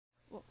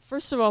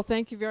First of all,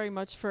 thank you very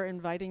much for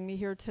inviting me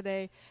here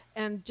today.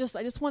 And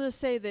I just want to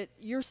say that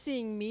you're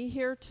seeing me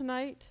here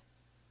tonight,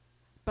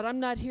 but I'm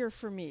not here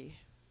for me.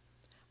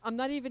 I'm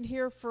not even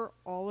here for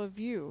all of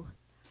you.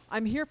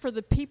 I'm here for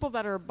the people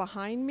that are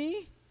behind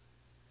me.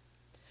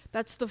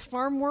 That's the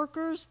farm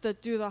workers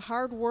that do the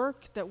hard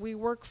work that we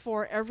work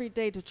for every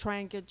day to try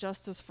and get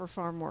justice for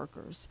farm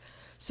workers.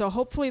 So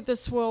hopefully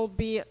this will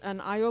be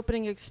an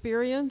eye-opening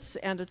experience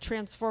and a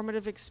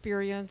transformative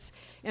experience.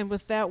 And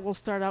with that, we'll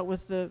start out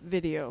with the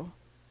video.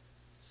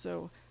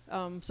 So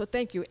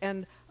thank you.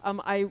 And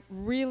I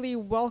really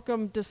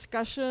welcome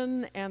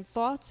discussion and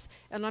thoughts,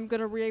 and I'm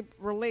going to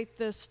relate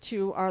this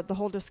to the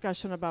whole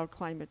discussion about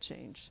climate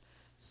change.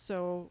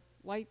 So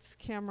lights,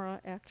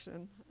 camera,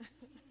 action.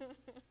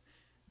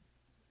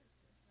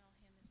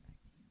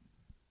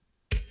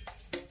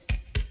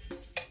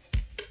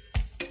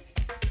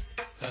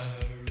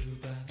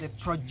 The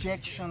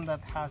projection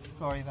that has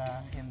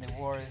Florida in the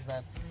world is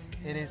that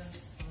it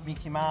is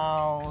Mickey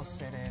Mouse,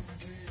 it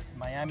is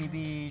Miami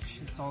Beach,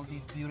 it's all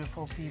these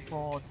beautiful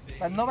people,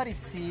 but nobody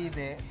see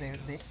the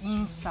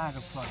inside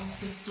of Florida.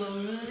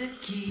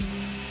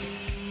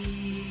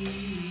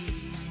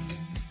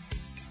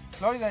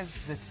 Florida is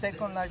the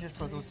second largest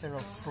producer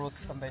of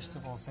fruits and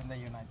vegetables in the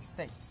United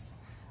States.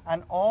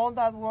 And all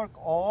that work,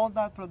 all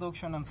that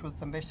production and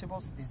fruits and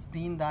vegetables is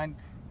being done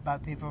by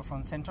people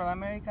from Central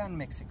America and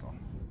Mexico.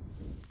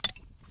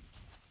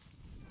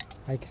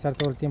 Hay que estar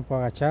todo el tiempo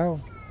agachado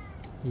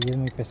y es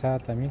muy pesada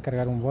también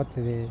cargar un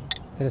bote de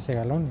 13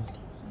 galones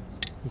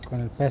y con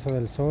el peso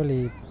del sol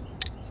y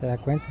se da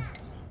cuenta.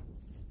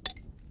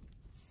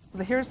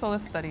 The Here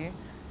Solis study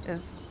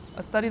is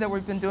a study that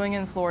we've been doing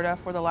in Florida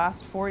for the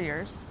last 4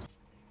 years.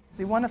 So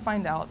we want to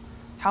find out,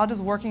 how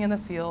does working in the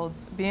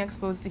fields, being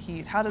exposed to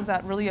heat, how does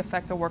that really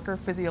affect a worker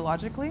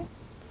physiologically?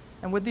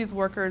 And with these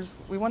workers,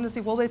 we wanted to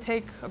see, will they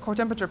take a core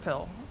temperature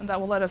pill? And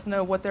that will let us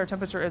know what their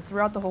temperature is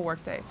throughout the whole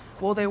workday.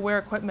 Will they wear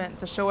equipment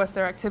to show us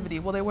their activity?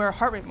 Will they wear a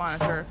heart rate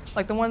monitor,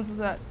 like the ones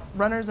that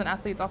runners and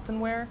athletes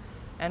often wear?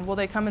 And will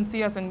they come and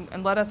see us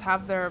and let us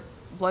have their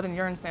blood and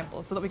urine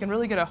samples so that we can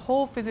really get a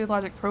whole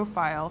physiologic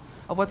profile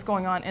of what's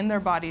going on in their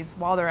bodies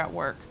while they're at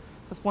work?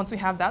 Because once we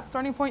have that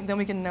starting point, then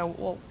we can know,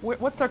 well,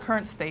 what's their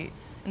current state?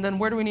 And then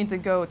where do we need to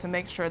go to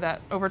make sure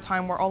that over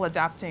time we're all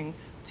adapting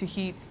to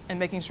heat and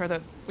making sure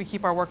that we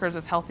keep our workers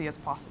as healthy as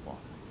possible.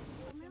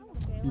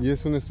 Y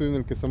es un estudio en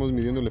el que estamos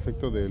midiendo el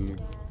efecto del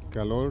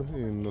calor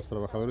en los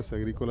trabajadores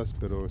agrícolas,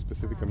 pero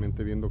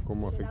específicamente viendo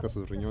cómo afecta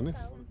sus riñones.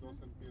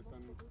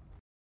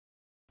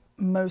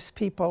 Most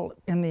people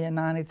in the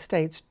United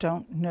States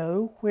don't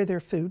know where their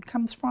food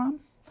comes from.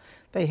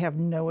 They have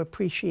no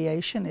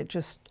appreciation. It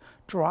just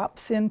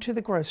drops into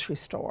the grocery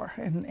store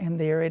and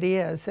there it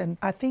is. And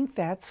I think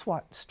that's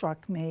what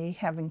struck me,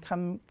 having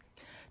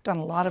done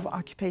a lot of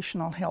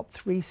occupational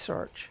health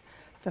research,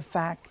 the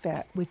fact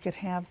that we could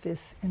have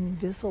this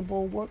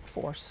invisible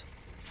workforce.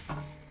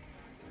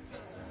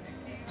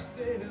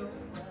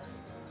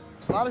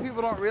 A lot of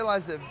people don't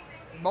realize that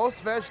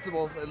most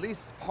vegetables, at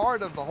least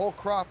part of the whole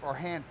crop, are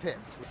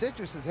hand-picked.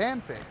 Citrus is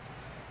hand-picked.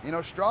 You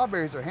know,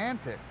 strawberries are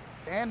hand-picked.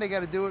 And they got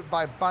to do it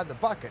by the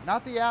bucket,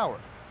 not the hour.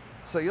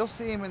 So you'll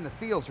see them in the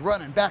fields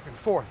running back and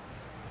forth,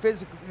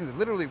 physically,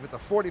 literally with a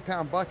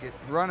 40-pound bucket,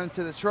 running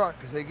to the truck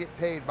because they get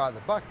paid by the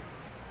bucket.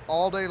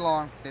 All day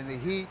long, in the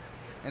heat,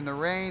 in the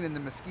rain, in the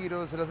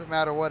mosquitoes, it doesn't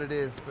matter what it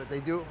is, but they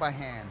do it by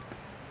hand.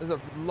 There's a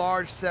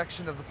large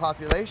section of the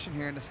population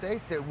here in the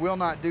States that will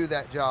not do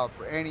that job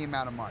for any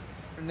amount of money.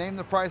 Name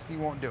the price and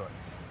you won't do it.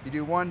 You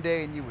do one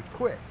day and you would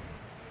quit.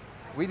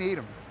 We need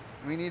them.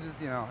 We need to,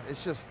 you know,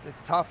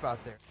 it's tough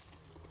out there.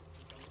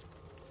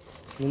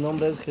 Mi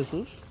nombre es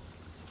Jesús.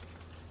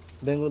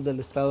 Vengo del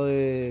estado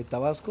de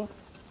Tabasco,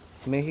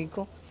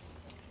 México.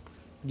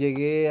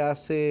 Llegué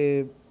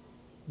hace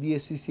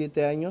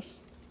 17 años.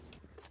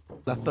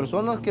 Las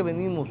personas que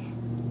venimos,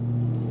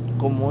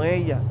 como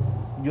ella,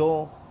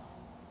 yo,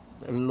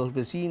 los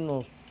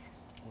vecinos,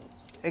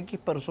 X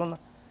personas,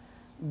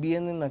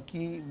 vienen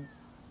aquí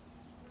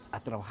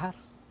a trabajar.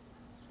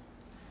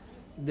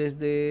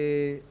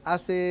 Desde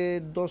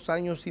hace 2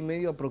 años y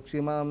medio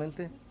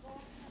aproximadamente,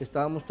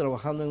 estábamos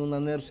trabajando en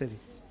una nursery.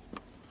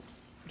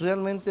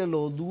 Realmente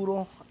lo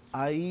duro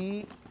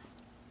ahí,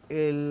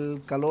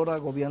 el calor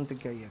agobiante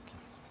que hay aquí.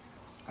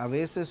 A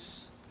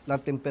veces la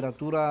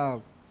temperatura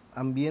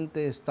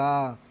ambiente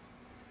está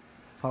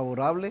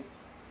favorable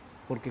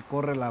porque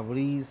corre la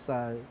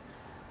brisa,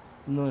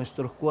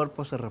 nuestros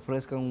cuerpos se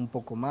refrescan un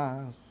poco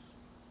más,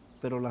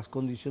 pero las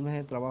condiciones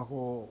de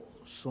trabajo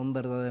son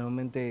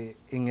verdaderamente,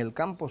 en el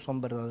campo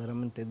son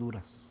verdaderamente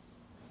duras.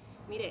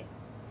 Mire,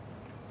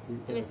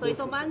 me estoy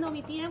tomando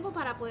mi tiempo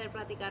para poder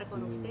platicar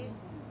con usted.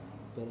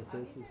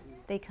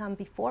 They come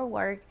before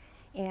work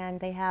and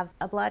they have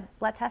a blood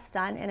test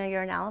done and a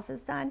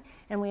urinalysis done,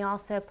 and we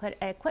also put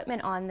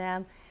equipment on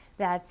them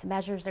that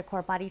measures their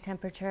core body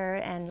temperature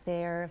and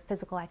their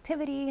physical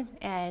activity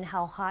and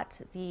how hot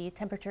the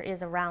temperature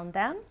is around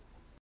them.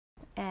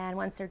 And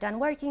once they're done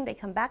working, they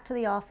come back to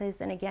the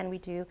office, and again we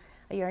do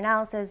a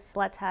urinalysis,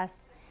 blood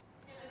test.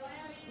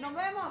 Nos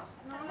vemos.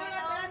 Nos vemos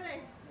la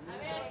tarde.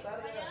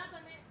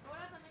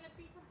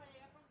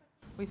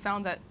 we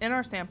found that in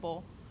our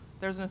sample,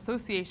 there's an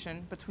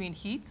association between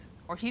heat,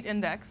 or heat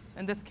index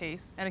in this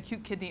case, and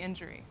acute kidney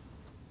injury.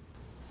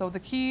 So the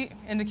key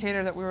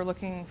indicator that we were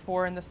looking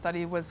for in the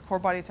study was core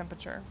body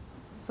temperature.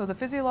 So the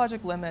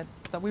physiologic limit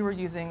that we were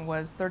using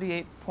was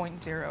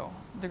 38.0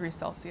 degrees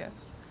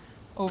Celsius.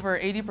 Over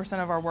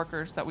 80% of our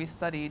workers that we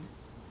studied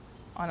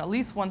on at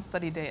least one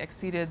study day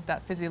exceeded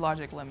that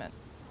physiologic limit.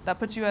 That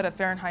puts you at a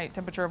Fahrenheit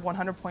temperature of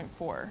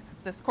 100.4.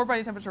 This core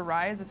body temperature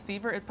rise, this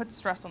fever, it puts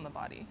stress on the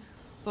body.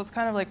 So it's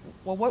kind of like,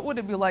 well, what would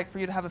it be like for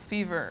you to have a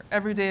fever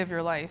every day of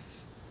your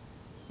life,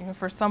 you know,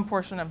 for some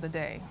portion of the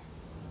day?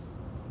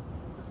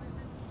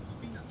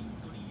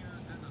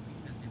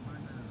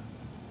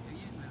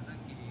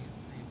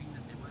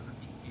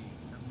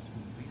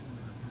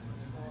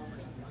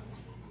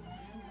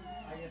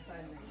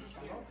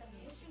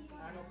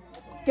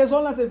 ¿Qué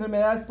son las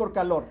enfermedades por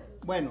calor?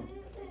 Bueno,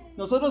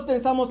 nosotros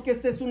pensamos que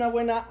esta es una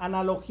buena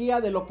analogía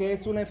de lo que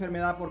es una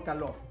enfermedad por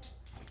calor.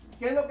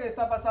 ¿Qué es lo que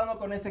está pasando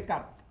con ese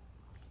carro?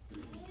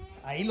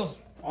 Ahí los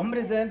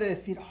hombres deben de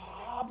decir,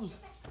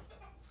 pues,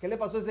 ¿qué le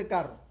pasó a ese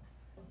carro?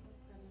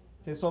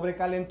 Se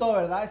sobrecalentó,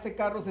 ¿verdad? Ese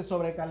carro se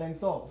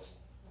sobrecalentó.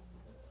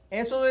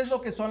 Eso es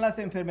lo que son las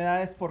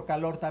enfermedades por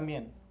calor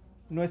también.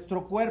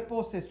 Nuestro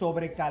cuerpo se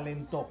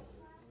sobrecalentó.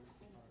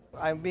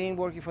 I've been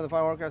working for the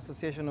Farmworker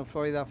Association of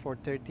Florida for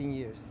 13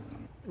 years.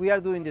 We are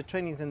doing the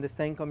trainings in the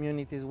same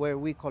communities where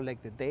we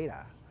collect the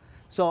data.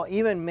 So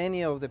even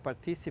many of the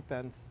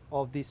participants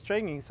of these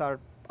trainings are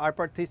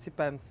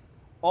participants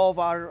of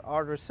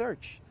our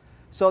research.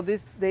 So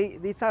these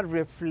are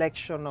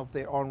reflection of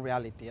their own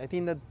reality. I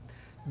think that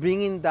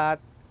bringing that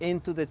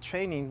into the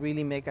training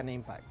really make an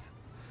impact.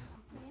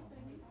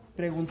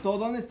 Preguntó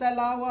dónde está el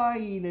agua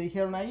y le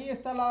dijeron, ahí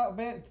está el agua,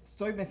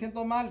 me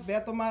siento mal, ve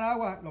a tomar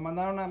agua. Lo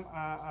mandaron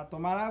a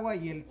tomar agua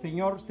y el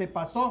señor se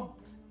pasó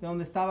de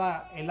donde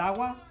estaba el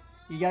agua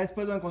y ya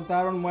después lo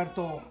encontraron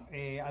muerto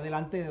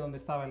adelante de donde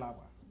estaba el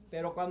agua.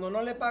 Pero cuando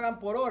no le pagan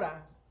por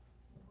hora,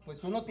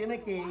 pues uno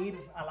tiene que ir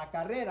a la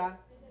carrera,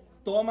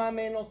 toma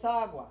menos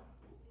agua.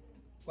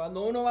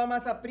 Cuando uno va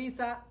más a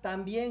prisa,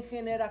 también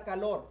genera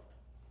calor.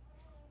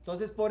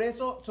 Entonces, por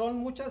eso son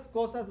muchas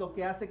cosas lo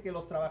que hace que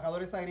los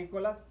trabajadores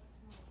agrícolas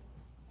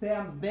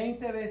sean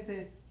 20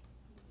 veces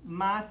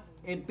más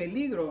en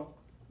peligro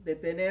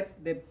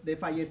de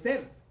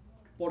fallecer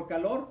por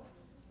calor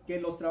que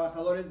los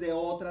trabajadores de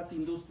otras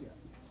industrias.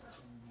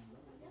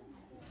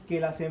 Que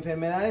las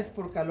enfermedades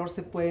por calor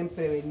se pueden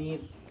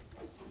prevenir.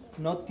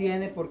 No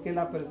tiene por qué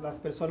las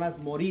personas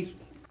morir.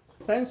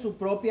 Está en sus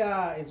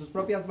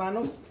propias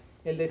manos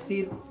el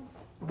decir,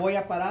 voy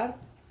a parar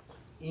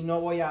y no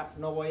voy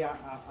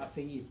a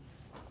seguir.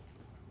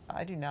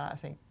 I do not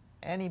think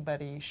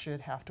anybody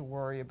should have to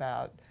worry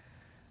about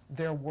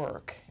their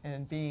work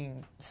and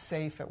being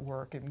safe at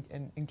work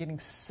and getting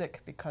sick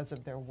because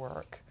of their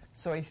work.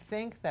 So I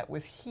think that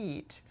with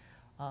heat,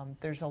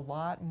 there's a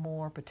lot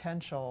more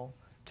potential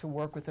to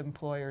work with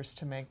employers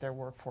to make their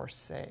workforce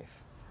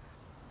safe.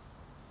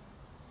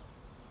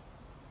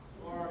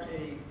 You are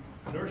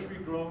a nursery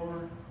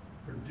grower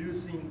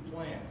producing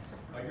plants.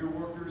 Are your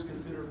workers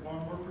considered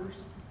farm workers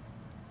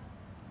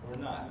or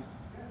not?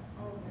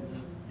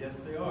 Yes,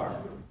 they are.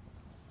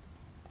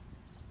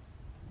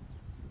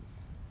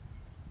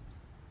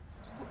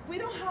 We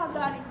don't have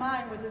that in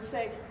mind when they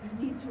say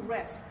you need to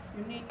rest.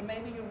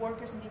 Maybe your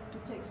workers need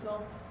to take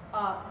some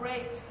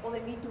breaks or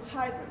they need to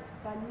hydrate.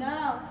 But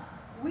now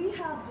we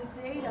have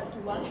the data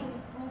to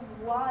actually prove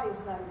why is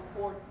that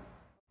important.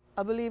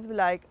 I believe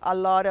like a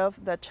lot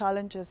of the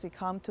challenges that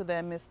come to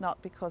them is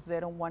not because they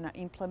don't want to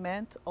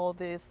implement all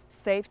these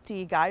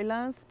safety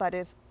guidelines, but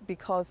it's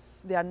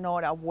because they are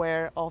not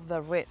aware of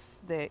the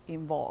risks they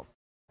involve.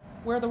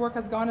 Where the work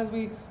has gone is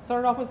we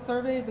started off with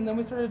surveys and then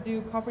we started to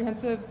do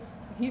comprehensive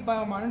heat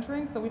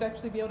biomonitoring, so we'd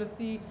actually be able to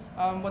see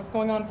what's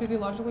going on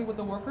physiologically with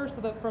the workers,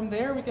 so that from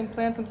there we can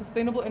plan some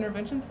sustainable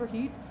interventions for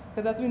heat,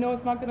 because as we know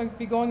it's not going to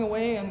be going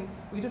away and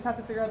we just have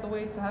to figure out the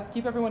way to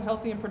keep everyone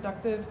healthy and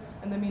productive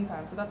in the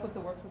meantime. So that's what the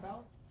work's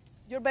about.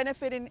 You're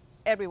benefiting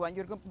everyone.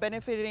 You're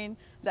benefiting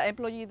the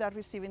employee that's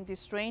receiving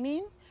this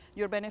training.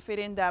 You're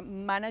benefiting the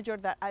manager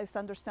that is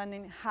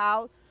understanding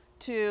how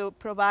to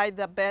provide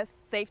the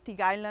best safety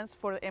guidelines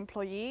for the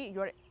employee.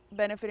 You're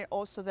benefiting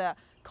also the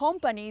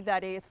company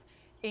that is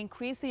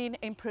increasing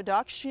in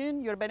production.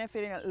 You're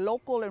benefiting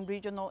local and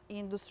regional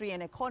industry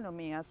and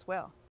economy as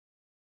well.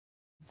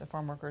 The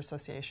Farmworker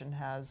Association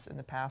has in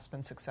the past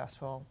been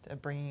successful at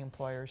bringing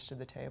employers to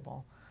the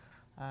table.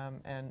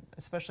 And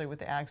especially with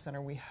the Ag Center,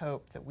 we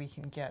hope that we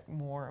can get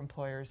more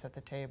employers at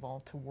the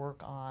table to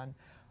work on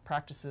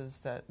practices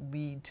that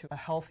lead to a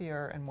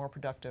healthier and more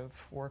productive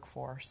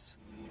workforce.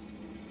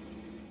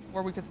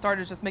 Where we could start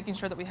is just making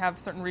sure that we have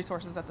certain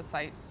resources at the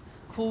sites.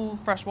 Cool,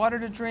 fresh water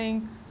to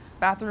drink,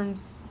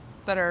 bathrooms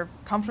that are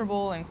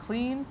comfortable and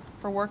clean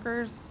for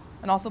workers,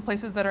 and also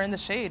places that are in the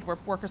shade where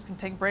workers can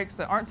take breaks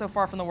that aren't so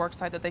far from the work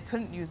site that they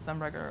couldn't use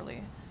them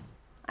regularly.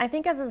 I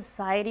think as a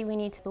society we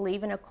need to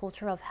believe in a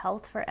culture of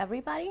health for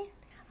everybody,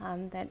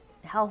 that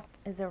health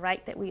is a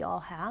right that we all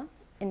have,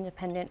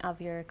 independent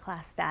of your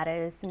class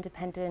status,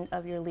 independent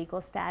of your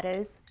legal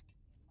status.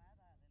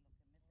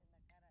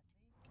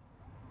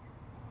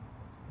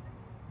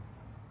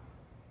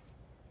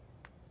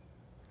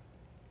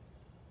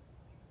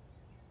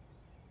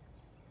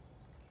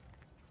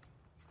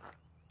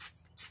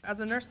 As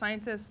a nurse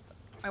scientist,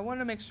 I want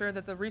to make sure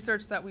that the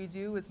research that we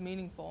do is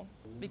meaningful,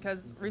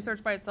 because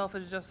research by itself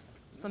is just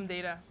some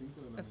data.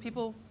 If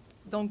people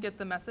don't get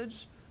the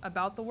message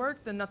about the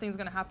work, then nothing's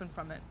going to happen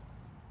from it.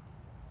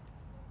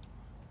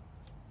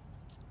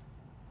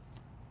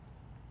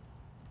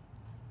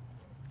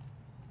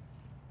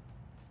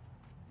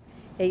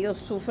 Ellos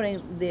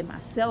sufren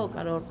demasiado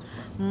calor,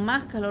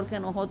 más calor que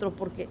nosotros,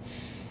 porque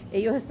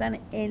ellos están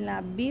en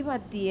la viva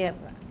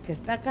tierra, que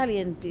está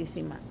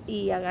calientísima,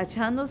 y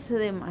agachándose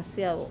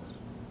demasiado,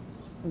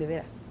 de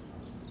veras.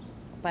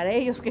 Para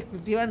ellos que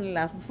cultivan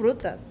las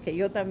frutas, que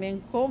yo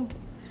también compro,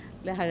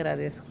 les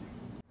agradezco.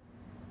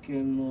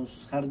 Que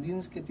los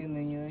jardines que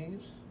tienen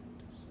ellos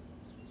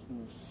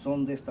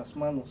son de estas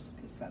manos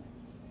que salen.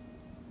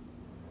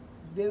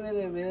 Debe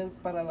de haber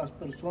para las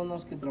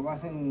personas que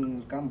trabajan en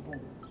el campo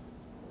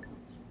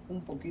un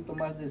poquito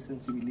más de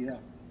sensibilidad,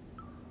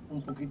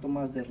 un poquito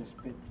más de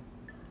respeto.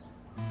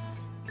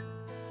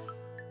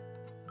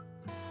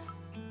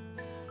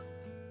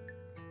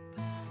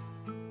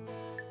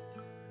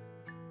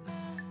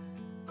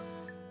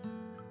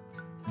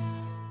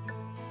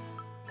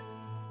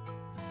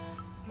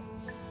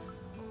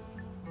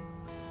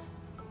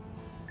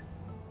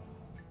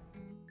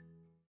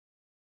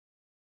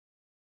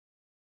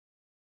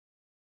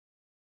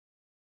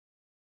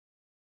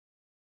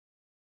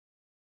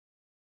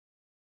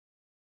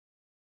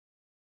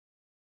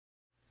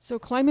 So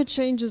climate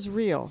change is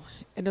real,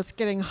 and it's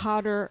getting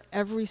hotter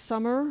every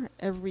summer,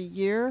 every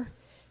year,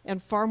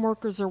 and farm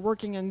workers are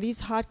working in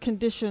these hot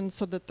conditions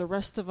so that the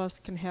rest of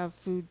us can have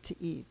food to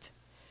eat.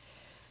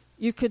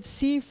 You could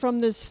see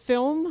from this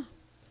film,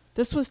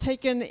 this was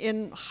taken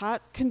in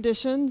hot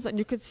conditions, and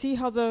you could see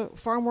how the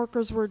farm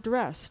workers were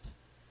dressed.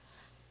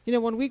 You know,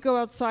 when we go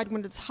outside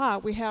when it's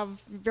hot, we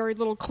have very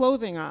little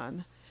clothing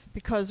on,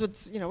 because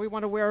it's, you know, we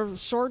want to wear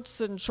shorts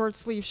and short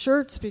sleeve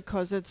shirts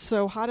because it's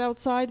so hot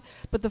outside.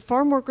 But the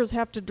farm workers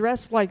have to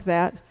dress like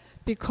that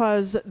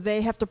because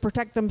they have to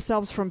protect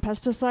themselves from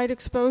pesticide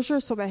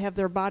exposure, so they have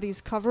their bodies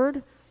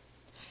covered.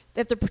 They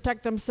have to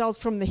protect themselves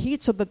from the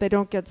heat so that they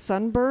don't get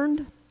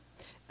sunburned.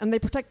 And they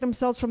protect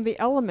themselves from the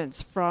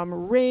elements,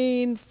 from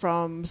rain,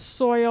 from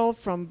soil,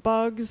 from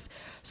bugs.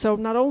 So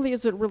not only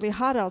is it really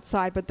hot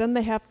outside, but then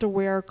they have to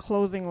wear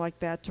clothing like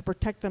that to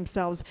protect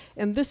themselves.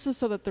 And this is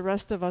so that the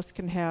rest of us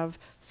can have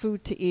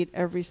food to eat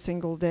every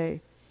single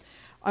day.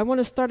 I want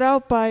to start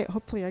out by,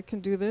 hopefully I can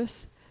do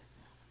this.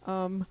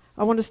 I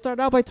want to start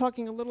out by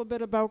talking a little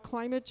bit about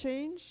climate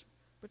change.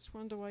 Which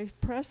one do I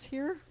press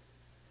here?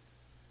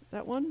 Is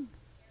that one?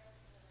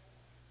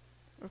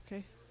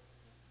 Okay.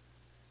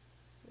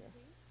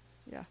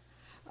 Yeah.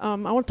 I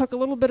want to talk a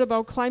little bit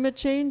about climate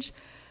change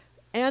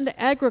and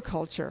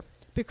agriculture,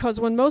 because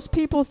when most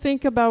people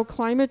think about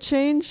climate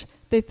change,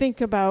 they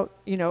think about,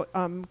 you know,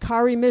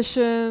 car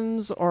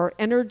emissions or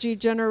energy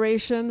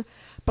generation.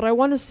 But I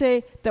want to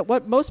say that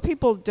what most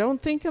people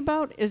don't think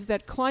about is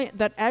that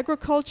that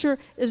agriculture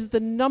is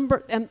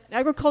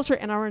agriculture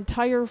and our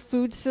entire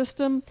food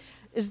system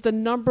is the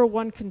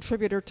 #1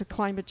 contributor to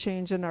climate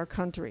change in our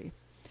country.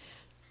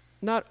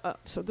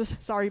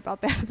 Sorry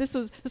about that. This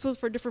was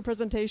for a different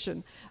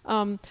presentation.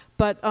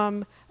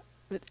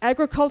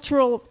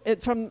 Agricultural,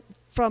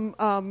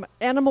 from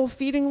animal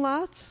feeding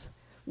lots,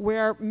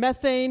 where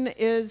methane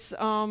is,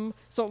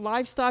 so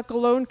livestock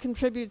alone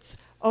contributes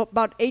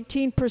about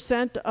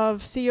 18%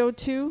 of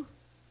CO2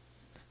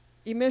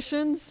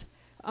 emissions,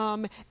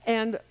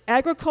 and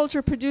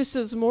agriculture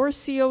produces more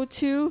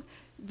CO2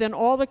 than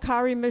all the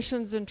car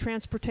emissions and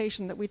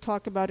transportation that we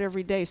talk about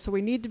every day. So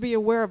we need to be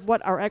aware of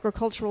what our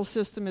agricultural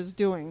system is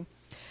doing.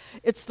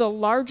 It's the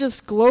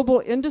largest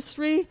global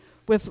industry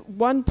with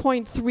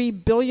 1.3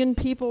 billion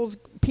people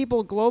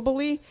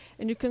globally,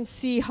 and you can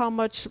see how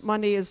much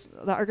money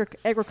the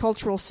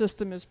agricultural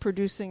system is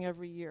producing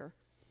every year.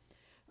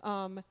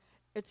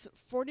 It's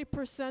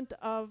 40%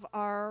 of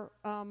our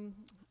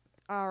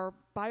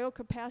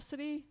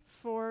biocapacity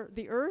for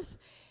the earth.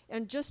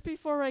 And just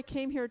before I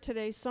came here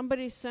today,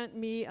 somebody sent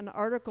me an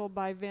article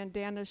by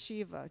Vandana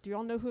Shiva. Do you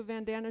all know who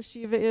Vandana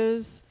Shiva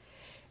is?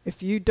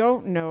 If you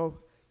don't know,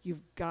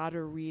 you've got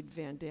to read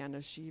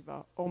Vandana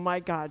Shiva. Oh my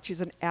God, she's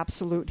an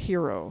absolute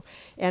hero.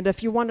 And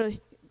if you want to,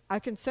 I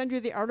can send you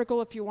the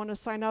article if you want to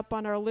sign up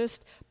on our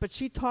list, but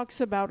she talks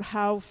about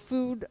how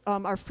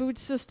our food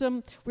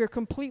system, we're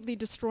completely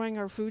destroying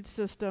our food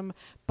system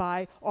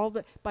by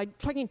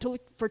trying to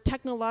look for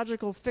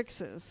technological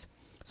fixes.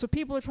 So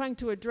people are trying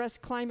to address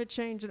climate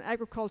change and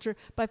agriculture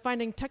by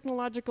finding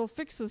technological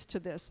fixes to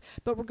this,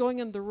 but we're going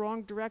in the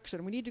wrong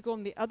direction. We need to go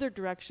in the other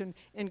direction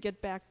and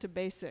get back to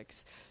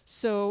basics.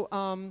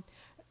 So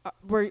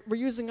we're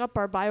using up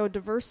our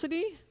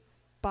biodiversity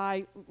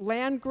by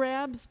land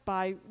grabs,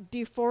 by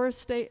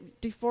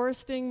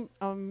deforesting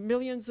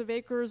millions of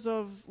acres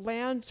of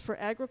land for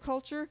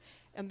agriculture,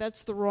 and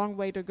that's the wrong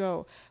way to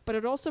go. But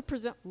it also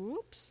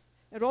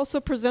it also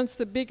presents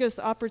the biggest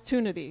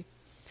opportunity.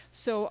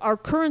 So our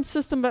current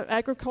system of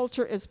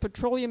agriculture is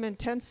petroleum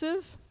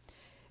intensive.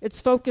 It's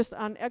focused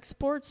on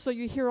exports, so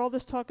you hear all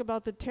this talk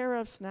about the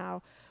tariffs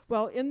now.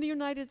 Well, in the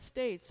United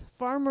States,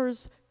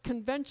 farmers,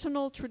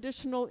 conventional,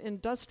 traditional,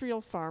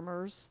 industrial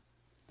farmers,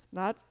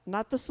 not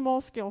the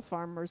small-scale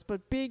farmers,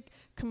 but big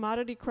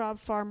commodity crop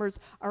farmers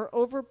are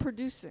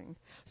overproducing.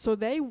 So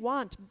they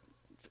want,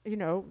 you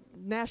know,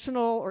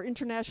 national or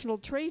international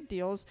trade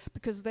deals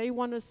because they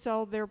want to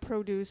sell their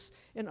produce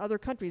in other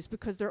countries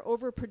because they're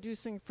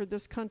overproducing for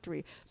this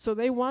country. So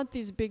they want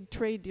these big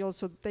trade deals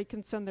so that they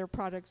can send their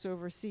products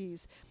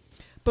overseas.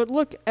 But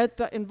look at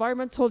the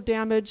environmental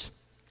damage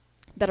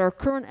that our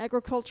current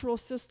agricultural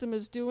system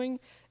is doing.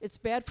 It's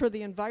bad for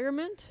the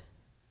environment,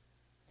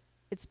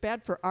 it's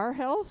bad for our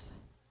health,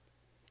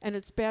 and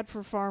it's bad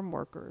for farm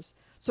workers.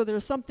 So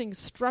there's something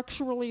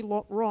structurally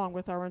wrong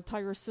with our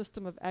entire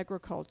system of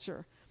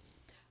agriculture.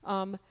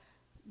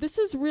 This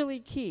is really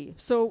key.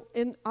 So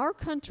in our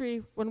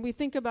country, when we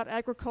think about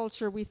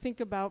agriculture, we think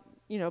about,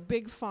 you know,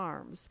 big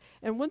farms.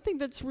 And one thing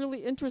that's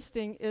really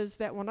interesting is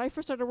that when I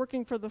first started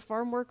working for the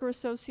Farmworker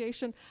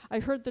Association, I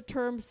heard the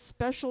term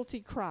specialty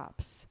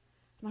crops.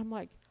 And I'm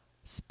like,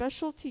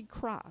 specialty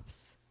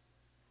crops?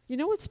 You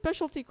know what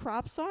specialty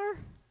crops are?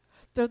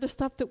 They're the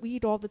stuff that we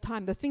eat all the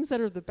time, the things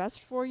that are the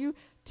best for you.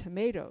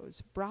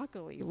 Tomatoes,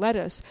 broccoli,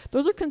 lettuce.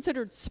 Those are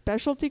considered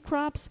specialty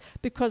crops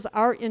because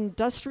our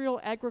industrial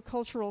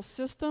agricultural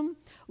system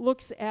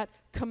looks at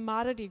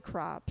commodity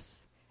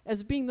crops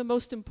as being the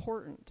most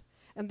important.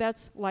 And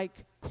that's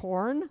like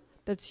corn,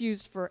 that's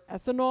used for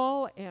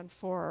ethanol and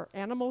for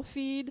animal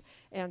feed,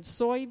 and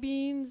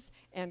soybeans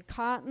and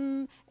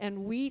cotton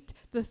and wheat,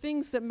 the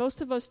things that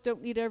most of us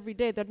don't eat every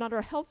day. They're not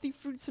our healthy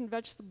fruits and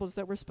vegetables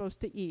that we're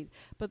supposed to eat.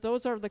 But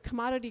those are the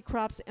commodity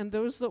crops, and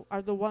those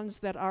are the ones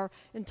that our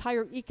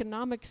entire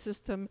economic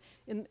system,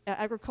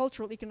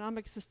 agricultural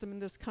economic system in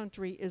this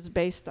country is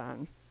based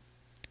on.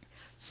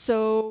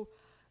 So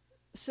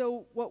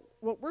what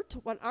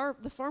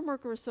the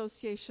Farmworker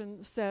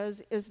Association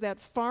says is that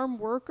farm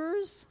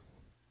workers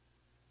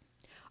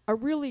are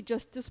really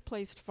just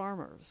displaced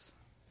farmers.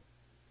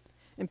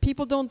 And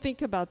people don't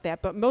think about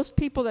that, but most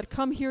people that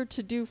come here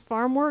to do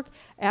farm work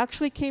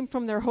actually came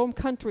from their home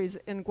countries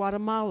in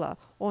Guatemala,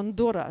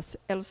 Honduras,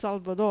 El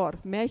Salvador,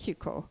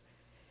 Mexico.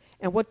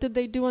 And what did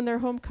they do in their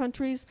home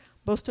countries?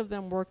 Most of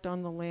them worked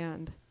on the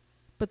land.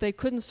 But they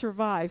couldn't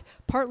survive,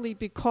 partly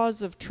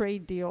because of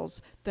trade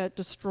deals that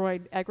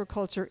destroyed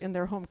agriculture in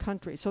their home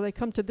country. So they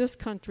come to this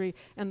country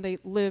and they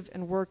live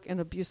and work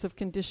in abusive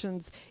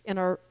conditions in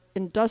our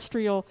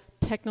industrial,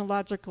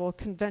 technological,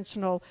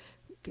 conventional,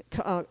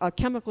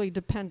 chemically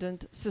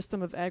dependent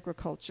system of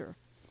agriculture.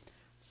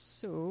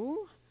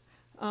 So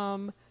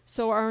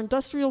our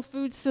industrial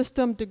food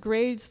system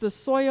degrades the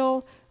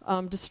soil,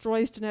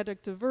 destroys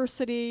genetic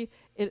diversity,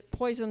 it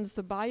poisons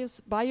the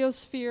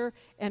biosphere,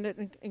 and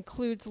it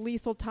includes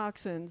lethal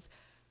toxins.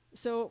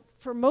 So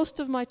for most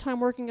of my time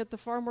working at the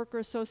Farmworker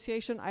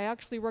Association, I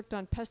actually worked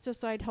on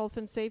pesticide health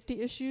and safety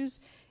issues,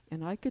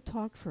 and I could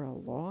talk for a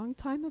long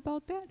time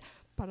about that,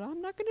 but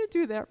I'm not going to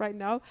do that right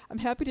now. I'm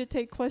happy to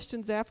take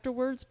questions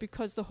afterwards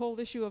because the whole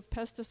issue of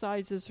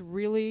pesticides is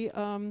really,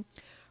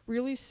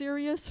 really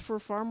serious for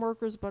farm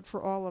workers, but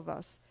for all of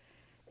us.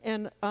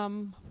 And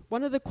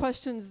one of the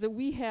questions that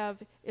we have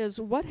is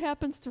what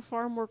happens to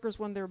farm workers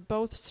when they're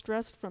both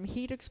stressed from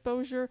heat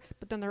exposure,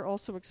 but then they're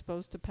also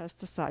exposed to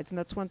pesticides, and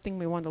that's one thing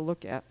we want to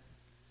look at.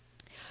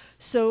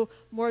 So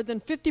more than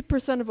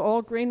 50% of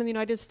all grain in the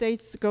United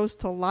States goes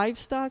to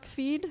livestock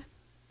feed.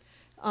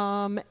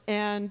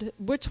 And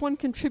which one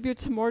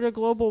contributes more to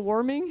global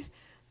warming?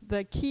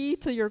 The key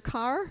to your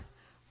car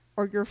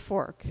or your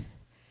fork?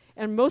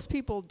 And most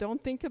people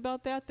don't think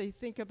about that. They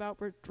think about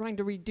we're trying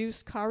to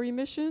reduce car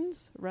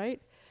emissions,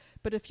 right?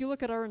 But if you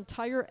look at our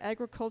entire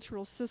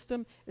agricultural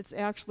system, it's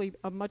actually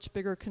a much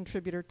bigger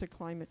contributor to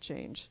climate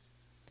change.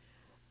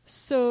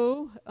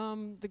 So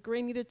the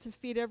grain needed to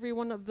feed every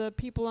one of the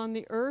people on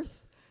the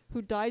earth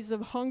who dies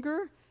of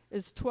hunger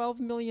is 12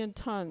 million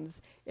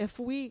tons. If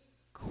we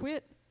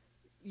quit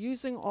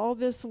using all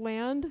this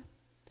land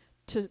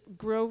to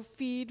grow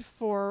feed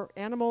for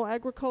animal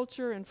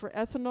agriculture and for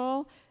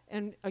ethanol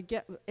and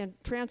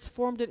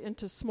transformed it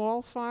into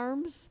small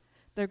farms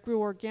that grew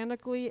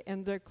organically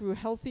and that grew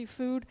healthy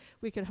food,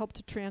 we could help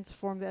to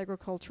transform the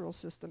agricultural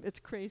system. It's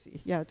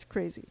crazy. Yeah, it's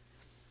crazy.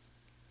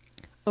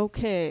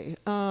 Okay.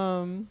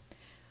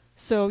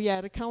 So yeah,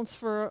 it accounts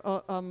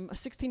for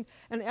 16.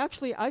 And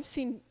actually, I've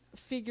seen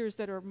figures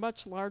that are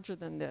much larger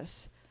than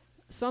this.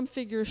 Some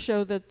figures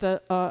show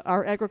that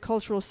our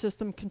agricultural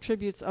system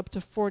contributes up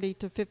to 40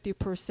 to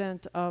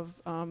 50% of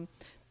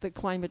the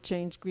climate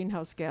change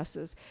greenhouse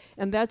gases.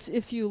 And that's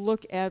if you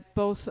look at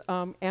both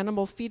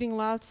animal feeding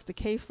lots, the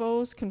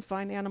CAFOs,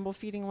 confined animal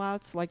feeding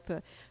lots, like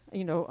the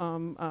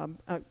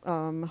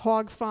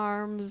hog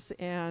farms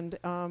and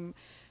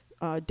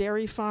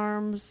dairy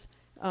farms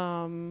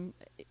and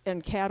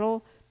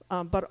cattle,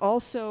 but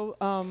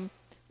also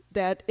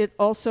that it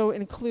also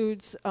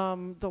includes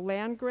the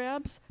land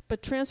grabs,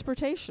 but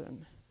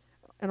transportation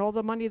and all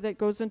the money that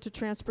goes into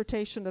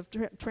transportation of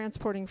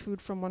transporting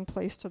food from one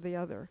place to the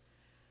other.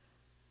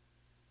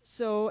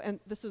 So, and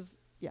this is,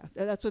 yeah,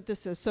 that's what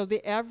this is. So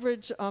the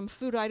average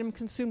food item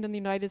consumed in the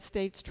United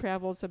States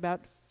travels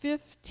about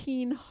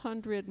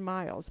 1,500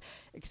 miles,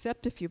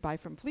 except if you buy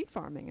from fleet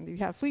farming, and you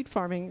have fleet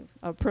farming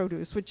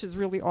produce, which is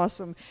really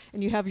awesome,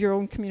 and you have your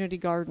own community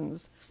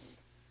gardens.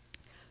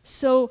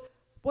 So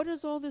what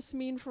does all this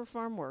mean for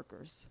farm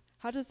workers?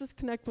 How does this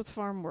connect with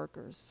farm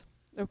workers?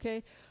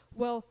 Okay,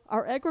 well,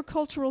 our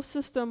agricultural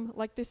system,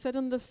 like they said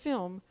in the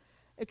film,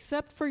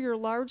 except for your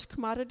large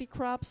commodity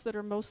crops that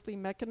are mostly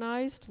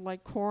mechanized,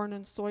 like corn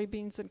and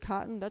soybeans and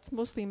cotton, that's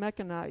mostly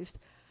mechanized.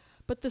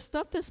 But the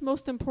stuff that's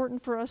most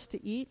important for us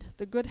to eat,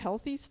 the good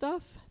healthy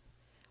stuff,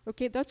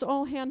 okay, that's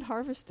all hand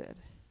harvested.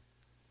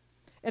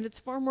 And it's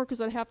farm workers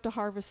that have to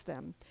harvest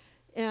them.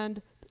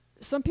 And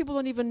some people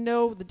don't even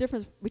know the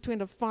difference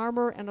between a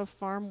farmer and a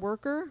farm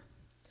worker.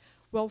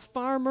 Well,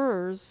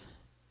 farmers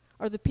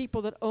are the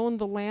people that own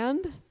the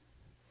land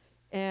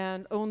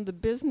and own the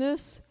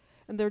business,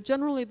 and they're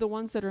generally the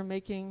ones that are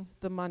making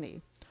the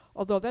money.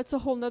 Although that's a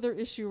whole nother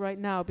issue right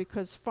now,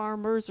 because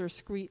farmers are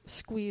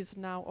squeezed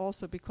now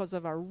also because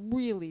of our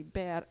really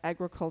bad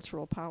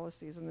agricultural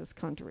policies in this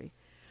country.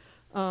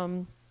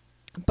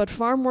 But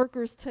farm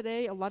workers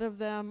today, a lot of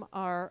them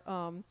are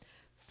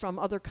from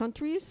other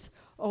countries,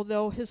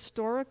 although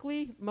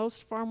historically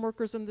most farm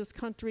workers in this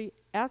country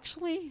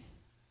actually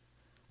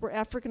were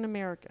African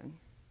American.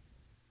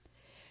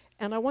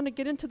 And I want to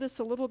get into this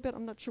a little bit.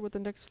 I'm not sure what the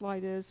next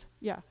slide is.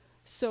 Yeah.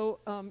 So,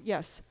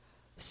 yes.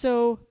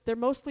 So they're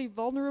mostly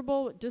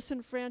vulnerable,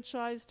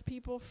 disenfranchised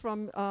people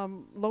from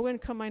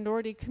low-income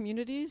minority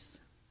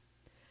communities.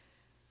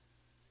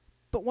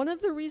 But one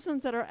of the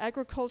reasons that our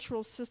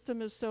agricultural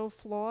system is so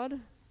flawed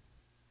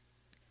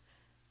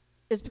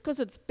is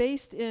because it's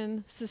based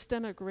in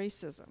systemic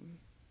racism.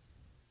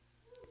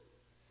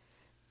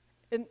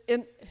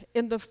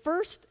 In the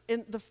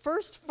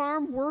first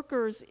farm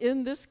workers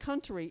in this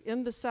country,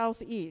 in the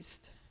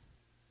Southeast,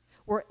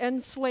 were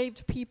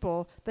enslaved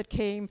people that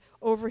came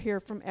over here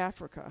from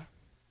Africa.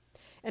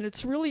 And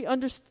it's really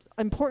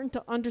important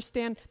to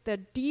understand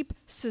that deep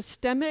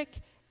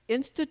systemic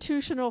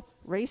institutional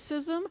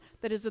racism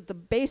that is at the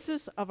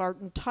basis of our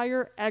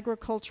entire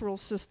agricultural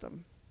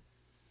system.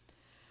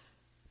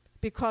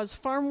 Because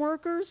farm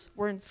workers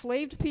were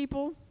enslaved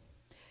people,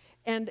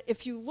 and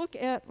if you look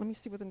at, let me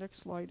see what the next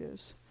slide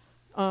is.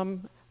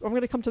 I'm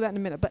going to come to that in a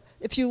minute, but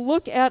if you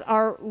look at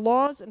our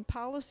laws and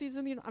policies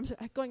in the, I'm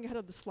going ahead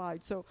of the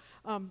slide, so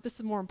this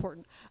is more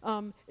important.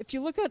 If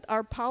you look at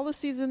our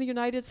policies in the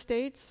United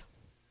States,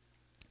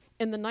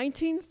 in the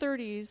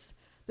 1930s,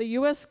 the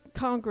US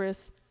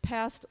Congress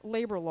passed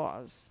labor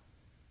laws.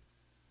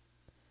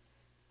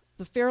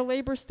 The Fair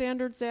Labor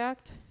Standards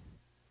Act,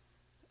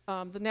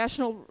 the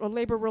National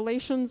Labor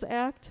Relations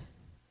Act,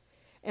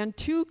 and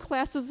 2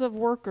 classes of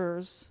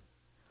workers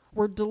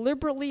were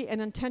deliberately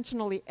and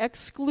intentionally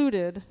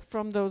excluded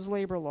from those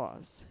labor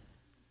laws.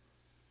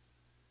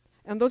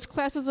 And those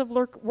classes of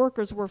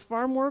workers were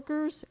farm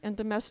workers and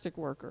domestic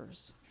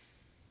workers.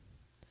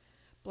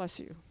 Bless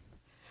you.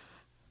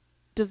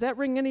 Does that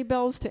ring any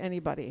bells to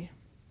anybody?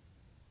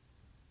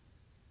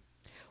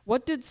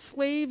 What did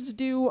slaves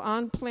do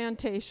on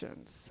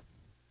plantations?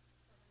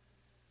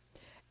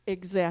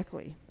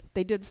 Exactly.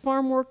 They did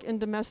farm work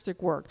and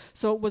domestic work.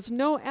 So it was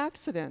no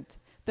accident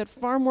that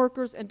farm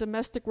workers and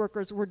domestic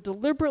workers were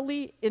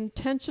deliberately,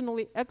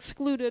 intentionally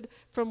excluded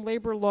from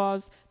labor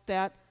laws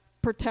that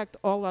protect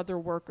all other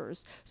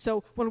workers.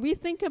 So when we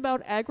think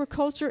about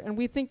agriculture and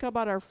we think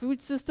about our food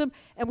system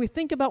and we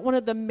think about one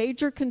of the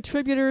major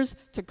contributors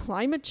to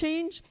climate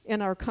change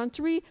in our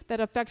country that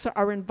affects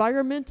our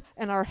environment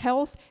and our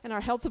health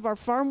of our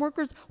farm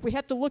workers, we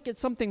have to look at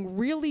something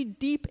really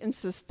deep and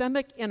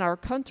systemic in our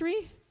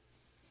country.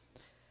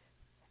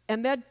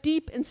 And that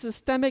deep and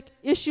systemic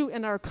issue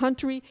in our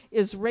country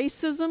is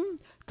racism,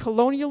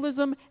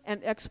 colonialism,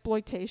 and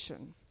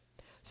exploitation.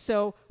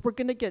 So we're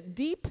going to get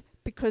deep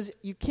because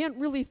you can't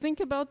really think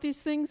about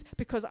these things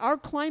because our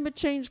climate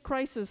change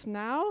crisis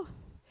now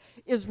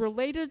is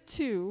related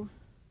to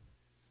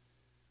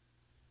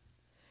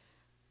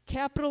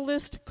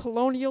capitalist,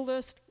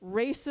 colonialist,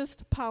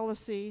 racist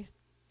policy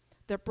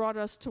that brought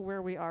us to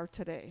where we are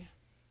today.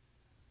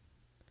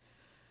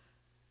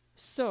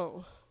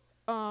 So,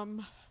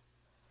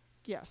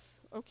 yes,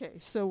 okay,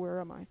 so where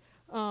am I?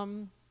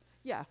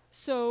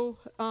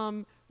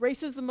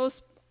 Race is the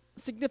most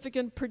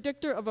significant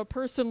predictor of a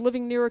person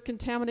living near a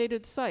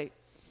contaminated site.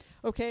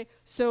 Okay,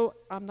 so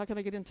I'm not going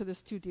to get into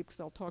this too deep because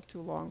I'll talk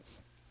too long.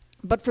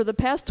 But for the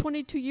past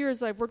 22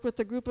 years, I've worked with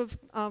a group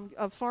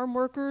of farm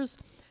workers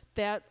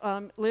that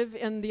live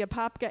in the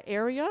Apopka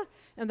area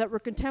and that were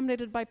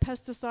contaminated by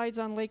pesticides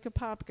on Lake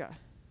Apopka.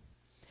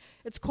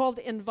 It's called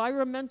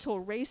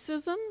environmental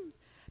racism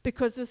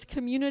because this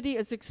community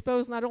is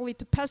exposed not only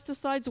to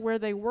pesticides where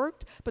they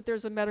worked, but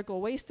there's a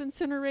medical waste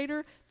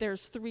incinerator,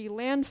 there's 3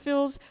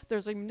 landfills,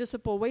 there's a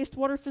municipal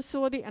wastewater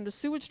facility and a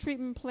sewage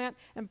treatment plant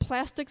and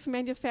plastics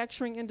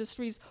manufacturing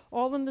industries,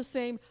 all in the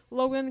same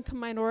low-income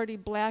minority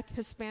Black,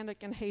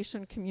 Hispanic, and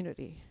Haitian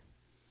community.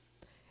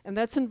 And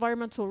that's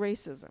environmental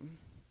racism.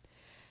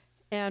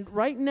 And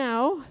right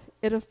now,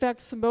 it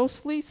affects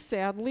mostly,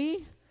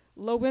 sadly,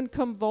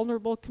 low-income,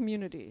 vulnerable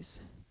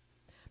communities.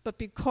 But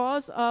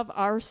because of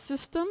our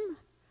system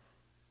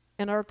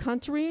and our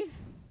country,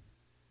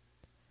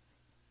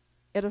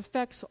 it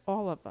affects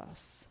all of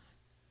us.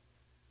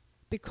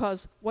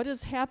 Because what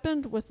has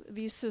happened with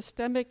these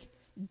systemic,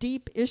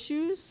 deep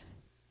issues,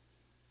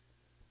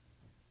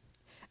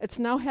 it's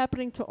now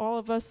happening to all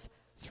of us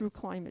through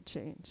climate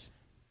change.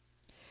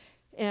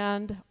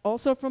 And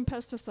also from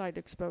pesticide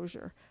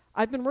exposure.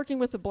 I've been working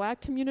with the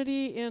Black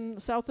community in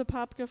South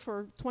Apopka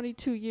for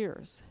 22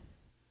 years.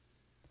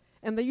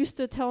 And they used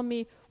to tell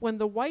me, when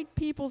the white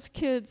people's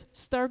kids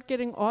start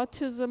getting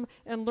autism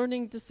and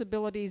learning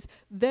disabilities,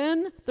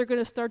 then they're going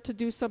to start to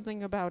do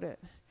something about it.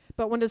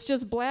 But when it's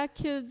just Black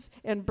kids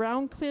and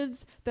brown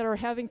kids that are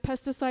having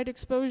pesticide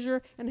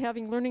exposure and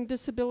having learning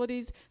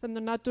disabilities, then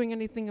they're not doing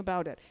anything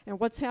about it. And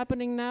what's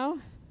happening now?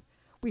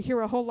 We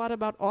hear a whole lot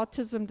about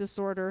autism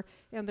disorder,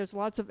 and there's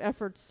lots of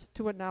efforts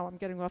to it now. I'm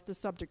getting off the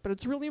subject, but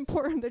it's really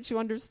important that you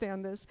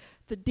understand this,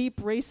 the deep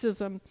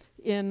racism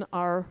in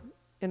our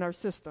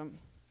system.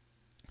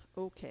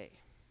 Okay,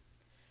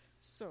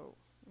 so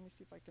let me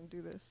see if I can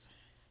do this.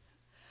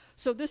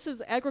 So this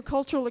is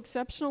agricultural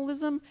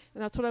exceptionalism,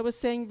 and that's what I was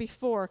saying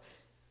before.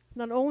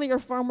 Not only are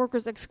farm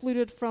workers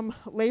excluded from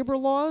labor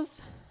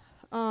laws,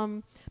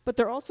 but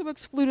they're also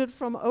excluded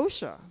from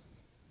OSHA.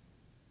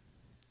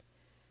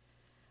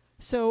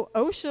 So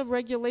OSHA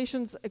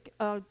regulations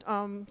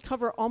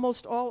cover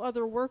almost all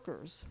other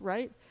workers,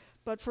 right?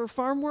 But for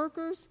farm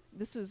workers,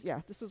 this is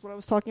what I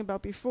was talking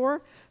about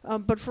before.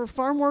 But for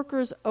farm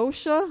workers,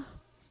 OSHA,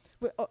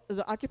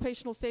 the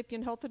Occupational Safety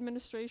and Health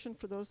Administration,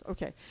 for those,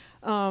 okay.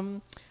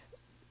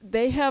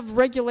 They have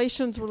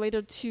regulations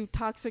related to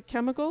toxic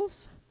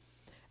chemicals,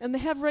 and they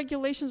have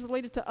regulations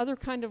related to other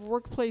kind of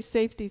workplace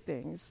safety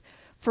things.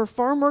 For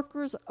farm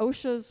workers,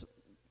 OSHA's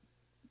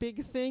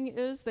big thing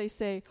is they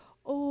say,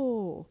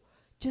 oh,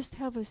 just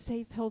have a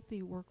safe,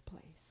 healthy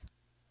workplace.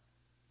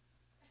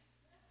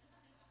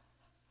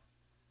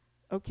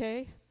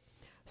 Okay?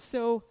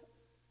 So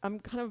I'm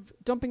kind of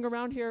jumping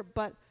around here,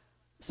 but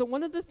so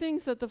one of the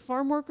things that the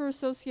Farmworker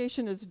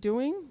Association is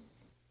doing,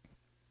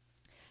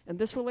 and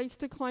this relates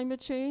to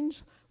climate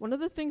change, one of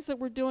the things that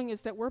we're doing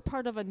is that we're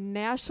part of a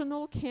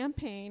national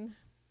campaign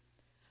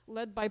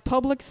led by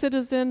Public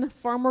Citizen,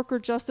 Farm Worker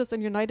Justice,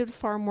 and United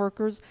Farm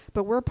Workers,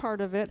 but we're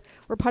part of it.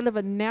 We're part of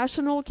a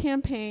national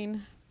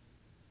campaign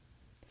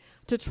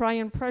to try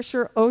and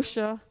pressure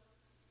OSHA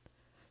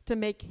to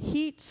make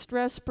heat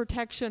stress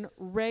protection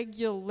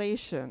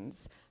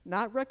regulations,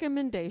 not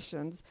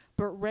recommendations,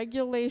 but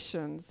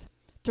regulations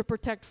to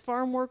protect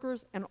farm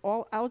workers and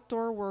all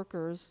outdoor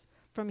workers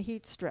from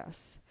heat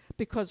stress.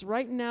 Because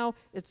right now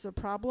it's a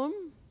problem,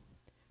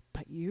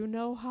 but you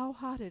know how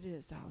hot it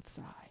is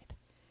outside.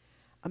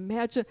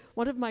 Imagine,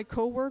 one of my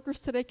coworkers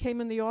today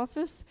came in the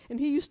office, and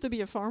he used to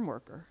be a farm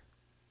worker.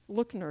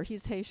 Lookner,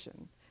 he's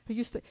Haitian.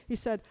 He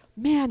said,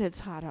 man, it's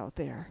hot out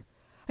there.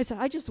 I said,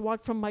 I just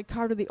walked from my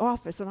car to the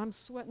office and I'm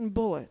sweating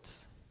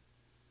bullets.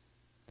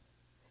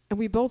 And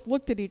we both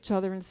looked at each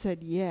other and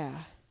said,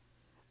 yeah,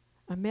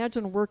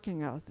 imagine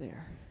working out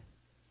there.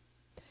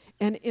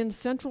 And in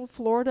Central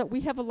Florida,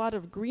 we have a lot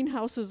of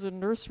greenhouses and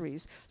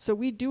nurseries. So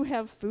we do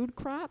have food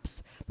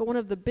crops, but one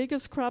of the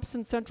biggest crops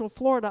in Central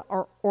Florida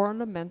are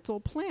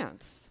ornamental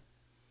plants.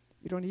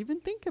 You don't even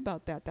think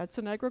about that. That's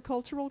an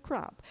agricultural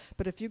crop.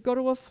 But if you go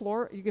to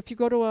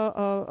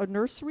a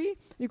nursery,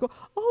 you go,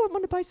 oh, I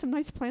want to buy some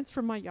nice plants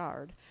for my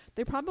yard.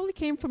 They probably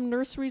came from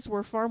nurseries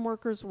where farm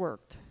workers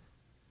worked.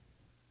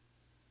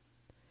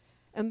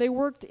 And they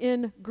worked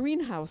in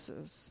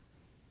greenhouses.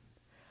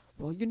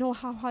 Well, you know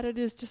how hot it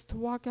is just to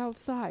walk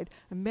outside.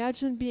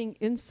 Imagine being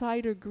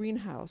inside a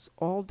greenhouse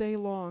all day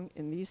long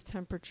in these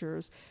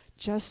temperatures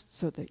just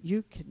so that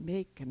you can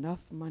make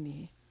enough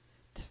money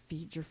to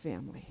feed your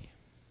family.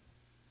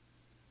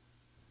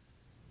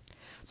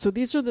 So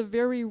these are the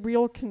very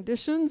real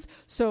conditions.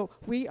 So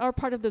we are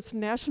part of this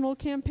national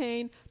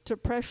campaign to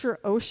pressure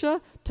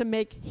OSHA to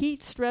make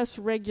heat stress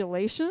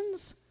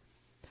regulations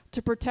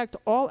to protect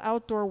all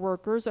outdoor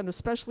workers, and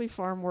especially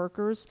farm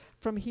workers,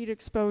 from heat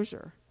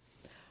exposure.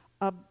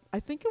 I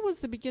think it was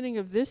the beginning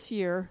of this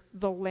year,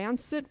 The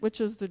Lancet,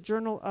 which is the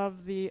journal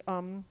of the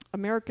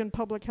American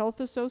Public Health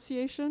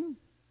Association,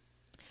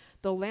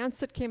 The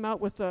Lancet came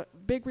out with a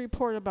big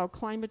report about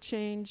climate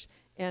change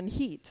and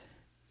heat,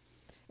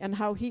 and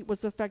how heat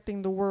was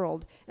affecting the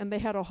world. And they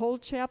had a whole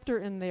chapter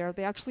in there.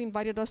 They actually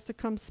invited us to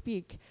come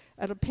speak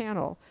at a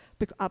panel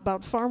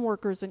about farm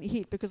workers and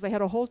heat, because they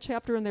had a whole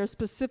chapter in there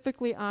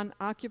specifically on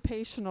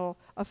occupational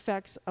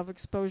effects of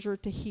exposure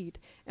to heat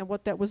and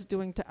what that was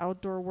doing to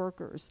outdoor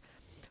workers.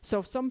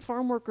 So some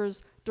farm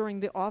workers during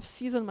the off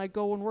season might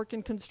go and work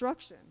in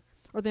construction,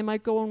 or they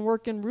might go and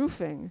work in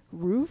roofing.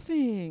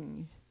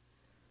 Roofing.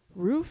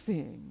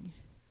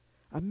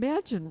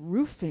 Imagine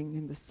roofing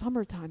in the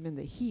summertime in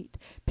the heat.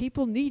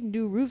 People need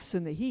new roofs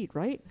in the heat,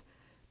 right?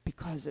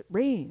 Because it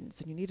rains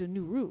and you need a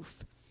new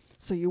roof.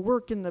 So you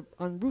work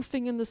on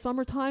roofing in the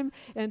summertime.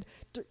 And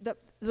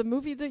the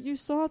movie that you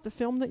saw, the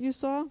film that you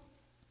saw,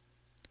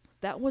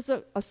 that was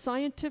a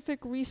scientific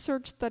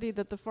research study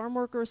that the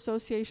Farmworker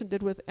Association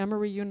did with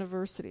Emory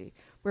University,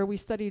 where we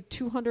studied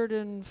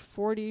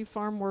 240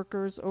 farm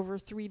workers over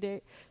 3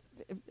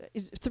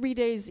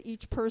 days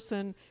each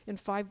person in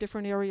 5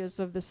 different areas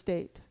of the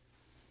state.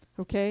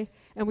 Okay,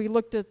 and we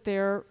looked at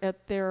their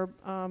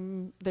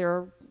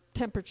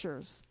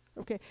temperatures.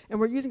 Okay, and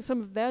we're using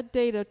some of that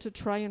data to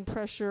try and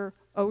pressure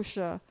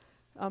OSHA.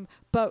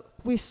 But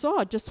we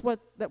saw just what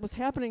that was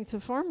happening to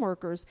farm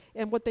workers,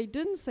 and what they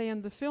didn't say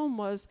in the film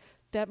was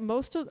that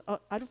most of,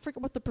 I don't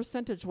forget what the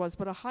percentage was,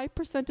 but a high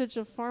percentage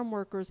of farm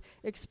workers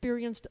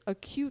experienced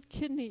acute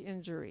kidney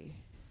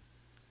injury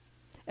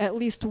at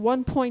least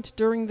one point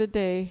during the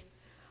day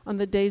on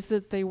the days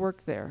that they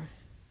work there.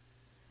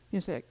 You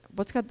say,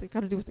 what's got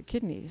to do with the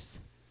kidneys?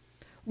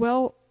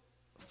 Well,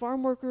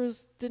 farm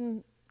workers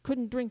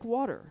couldn't drink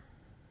water.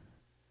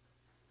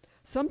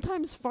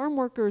 Sometimes farm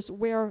workers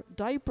wear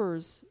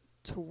diapers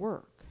to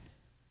work.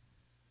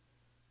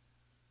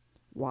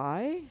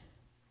 Why?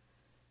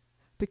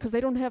 Because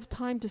they don't have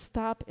time to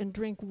stop and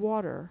drink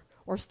water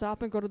or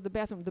stop and go to the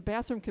bathroom. The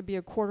bathroom could be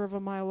a quarter of a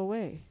mile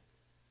away.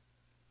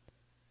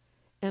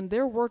 And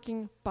they're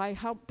working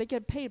they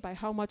get paid by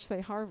how much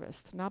they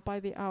harvest, not by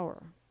the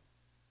hour.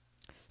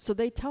 So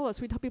we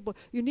tell people,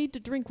 you need to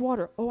drink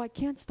water. Oh, I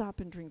can't stop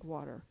and drink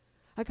water.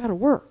 I gotta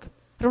work.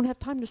 I don't have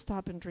time to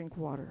stop and drink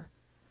water.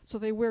 So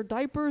they wear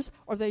diapers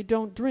or they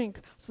don't drink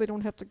so they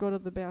don't have to go to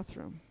the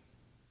bathroom.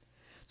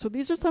 So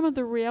these are some of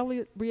the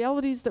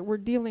realities that we're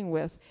dealing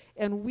with.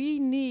 And we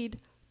need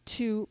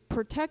to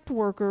protect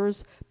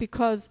workers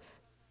because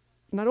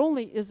not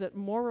only is it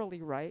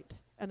morally right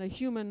and a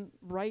human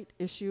right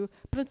issue,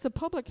 but it's a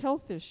public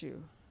health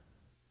issue.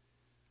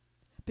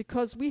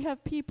 Because we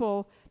have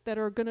people that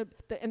are going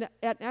to, and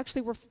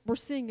actually we're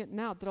seeing it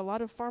now, that a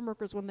lot of farm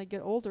workers when they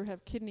get older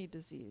have kidney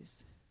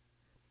disease.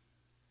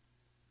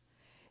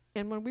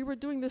 And when we were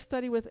doing this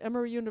study with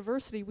Emory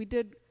University, we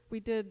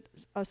did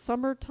a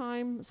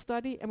summertime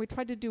study, and we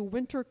tried to do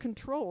winter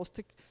controls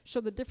to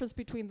show the difference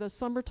between the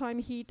summertime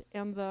heat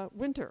and the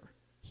winter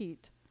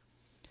heat.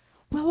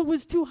 Well, it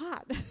was too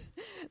hot.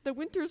 The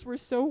winters were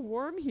so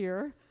warm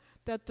here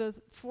that the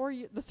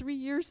 3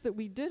 years that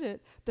we did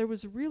it, there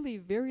was really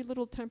very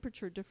little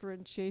temperature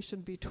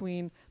differentiation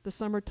between the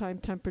summertime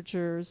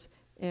temperatures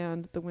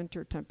and the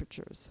winter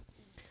temperatures.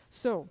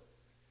 So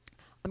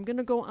I'm going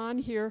to go on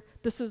here.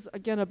 This is,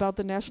 again, about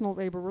the National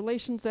Labor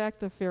Relations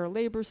Act, the Fair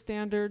Labor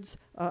Standards,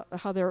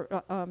 how they're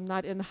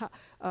not in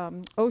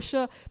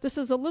OSHA. This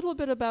is a little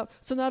bit about,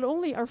 so not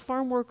only are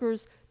farm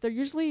workers, they're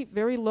usually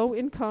very low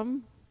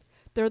income.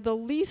 They're the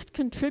least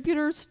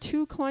contributors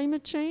to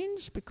climate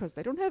change because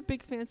they don't have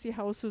big fancy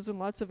houses and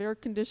lots of air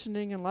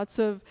conditioning and lots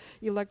of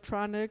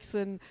electronics,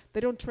 and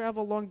they don't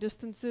travel long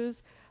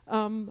distances.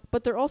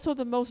 But they're also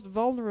the most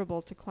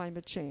vulnerable to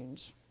climate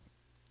change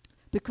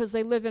because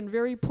they live in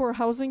very poor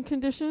housing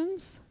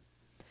conditions.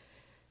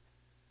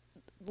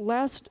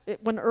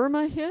 When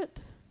Irma hit,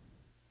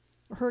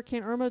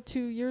 Hurricane Irma 2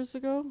 years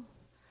ago,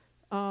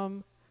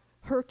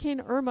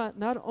 Hurricane Irma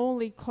not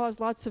only caused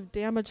lots of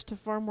damage to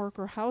farm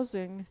worker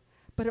housing,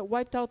 but it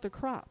wiped out the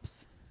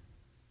crops.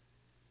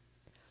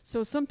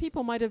 So some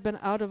people might have been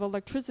out of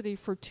electricity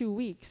for 2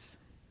 weeks,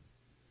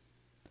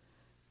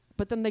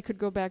 but then they could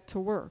go back to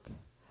work.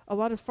 A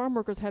lot of farm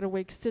workers had to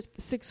wait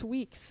 6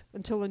 weeks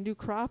until a new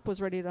crop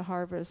was ready to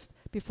harvest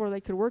before they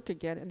could work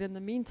again. And in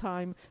the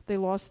meantime, they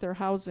lost their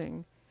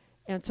housing.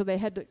 And so they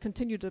had to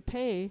continue to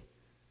pay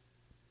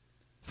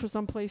for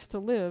some place to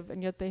live,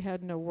 and yet they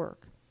had no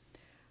work.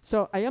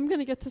 So I am going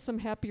to get to some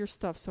happier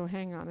stuff, so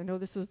hang on. I know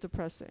this is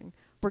depressing.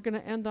 We're going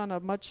to end on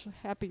a much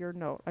happier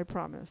note, I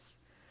promise.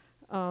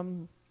 Yeah,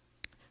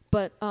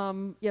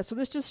 so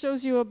this just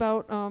shows you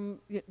about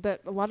that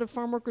a lot of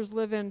farm workers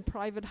live in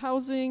private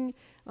housing.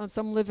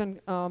 Some live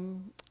in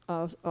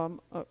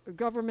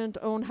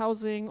government-owned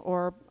housing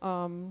or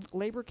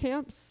labor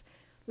camps.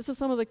 This is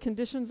some of the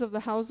conditions of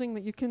the housing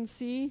that you can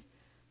see.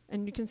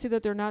 And you can see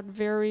that they're not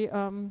very,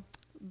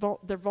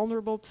 they're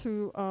vulnerable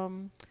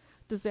to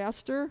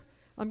disaster.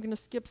 I'm going to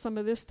skip some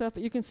of this stuff,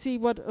 but you can see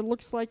what it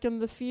looks like in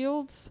the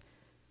fields.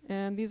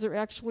 And these are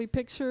actually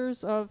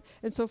pictures of,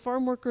 and so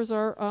farm workers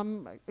are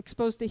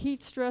exposed to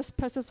heat stress,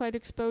 pesticide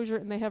exposure,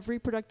 and they have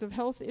reproductive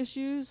health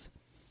issues.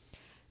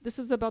 This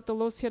is about the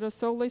Los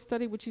Girasole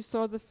study, which you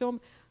saw the film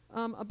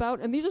about.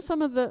 And these are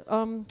some of the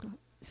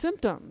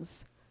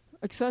symptoms: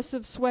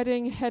 excessive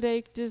sweating,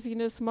 headache,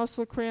 dizziness,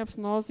 muscle cramps,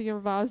 nausea,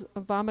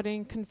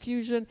 vomiting,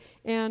 confusion,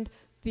 and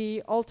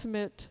the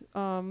ultimate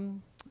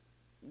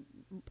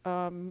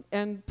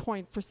end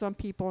point for some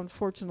people,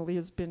 unfortunately,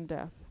 has been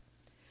death.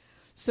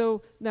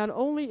 So not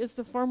only is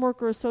the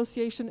Farmworker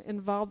Association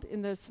involved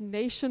in this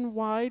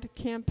nationwide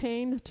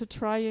campaign to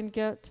try and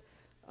get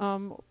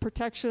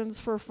protections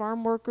for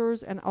farm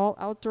workers and all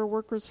outdoor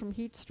workers from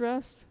heat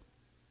stress,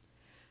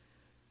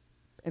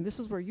 and this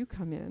is where you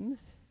come in.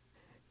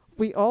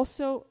 We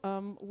also,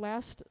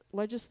 last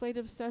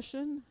legislative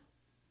session,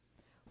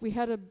 we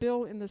had a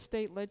bill in the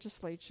state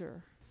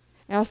legislature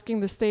asking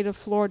the state of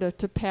Florida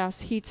to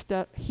pass heat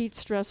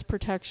stress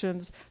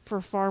protections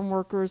for farm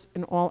workers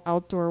and all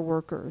outdoor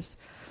workers.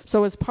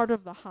 So as part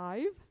of the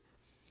Hive,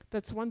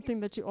 that's one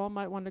thing that you all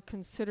might want to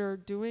consider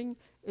doing,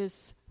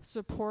 is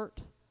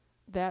support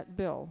that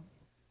bill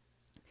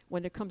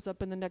when it comes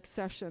up in the next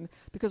session,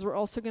 because we're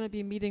also going to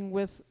be meeting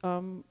with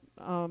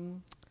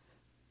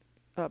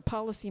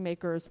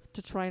policymakers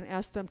to try and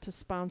ask them to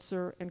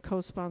sponsor and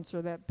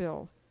co-sponsor that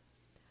bill.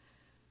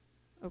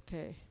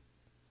 Okay.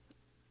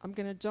 I'm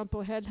going to jump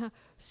ahead.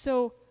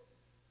 So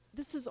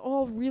this is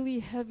all really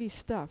heavy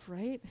stuff,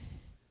 right?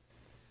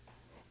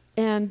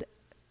 And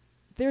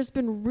there's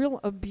been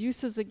real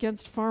abuses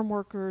against farm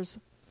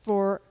workers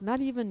for not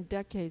even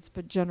decades,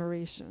 but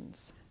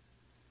generations.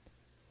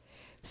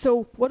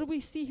 So what do we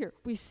see here?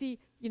 We see,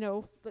 you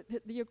know,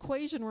 the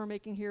equation we're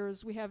making here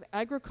is we have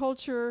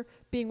agriculture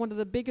being one of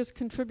the biggest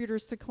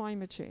contributors to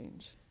climate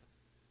change.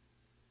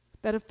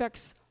 That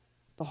affects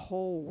the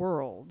whole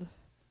world.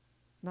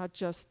 Not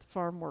just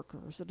farm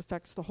workers. It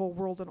affects the whole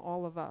world and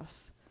all of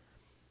us.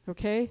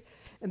 Okay?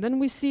 And then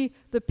we see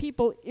the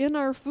people in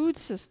our food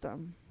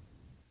system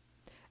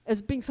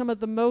as being some of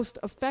the most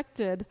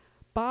affected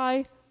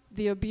by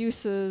the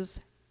abuses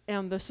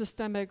and the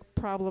systemic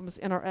problems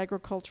in our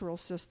agricultural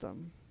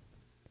system.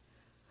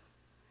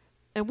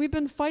 And we've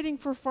been fighting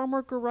for farm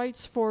worker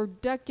rights for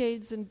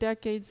decades and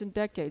decades and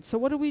decades. So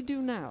what do we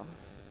do now?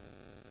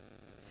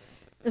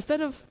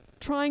 Instead of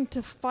trying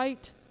to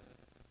fight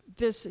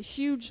this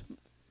huge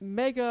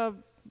mega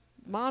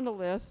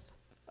monolith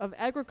of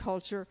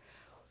agriculture,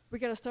 we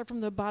got to start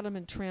from the bottom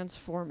and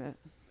transform it.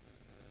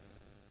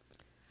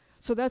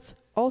 So that's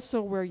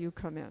also where you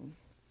come in.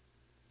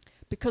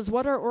 Because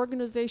what our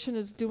organization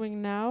is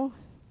doing now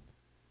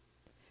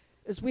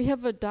is we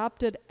have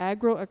adopted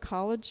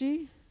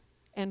agroecology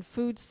and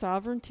food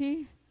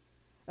sovereignty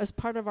as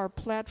part of our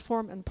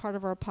platform and part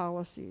of our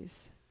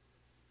policies.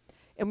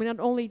 And we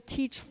not only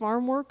teach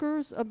farm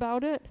workers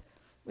about it,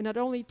 we not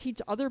only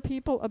teach other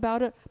people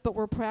about it, but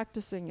we're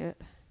practicing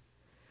it.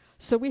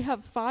 So we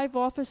have 5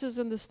 offices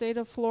in the state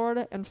of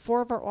Florida, and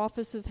 4 of our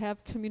offices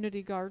have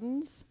community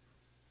gardens.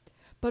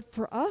 But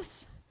for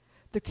us,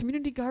 the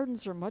community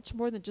gardens are much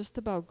more than just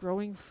about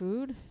growing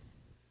food.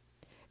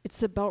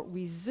 It's about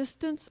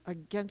resistance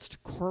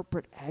against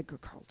corporate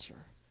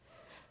agriculture.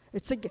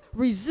 It's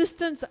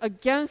resistance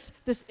against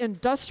this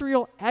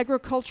industrial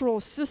agricultural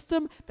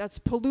system that's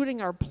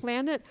polluting our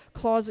planet,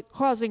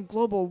 causing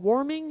global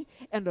warming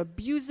and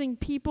abusing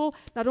people,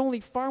 not only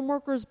farm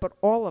workers, but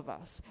all of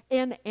us,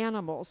 and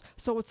animals.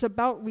 So it's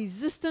about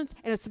resistance,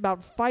 and it's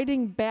about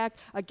fighting back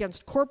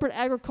against corporate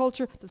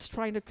agriculture that's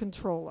trying to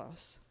control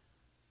us.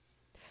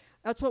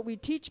 That's what we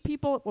teach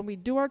people when we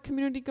do our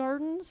community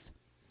gardens.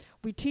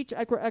 We teach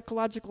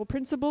agroecological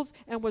principles,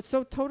 and what's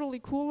so totally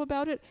cool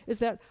about it is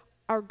that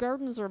our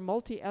gardens are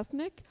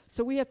multi-ethnic,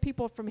 so we have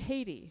people from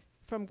Haiti,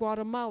 from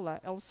Guatemala,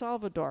 El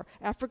Salvador,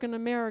 African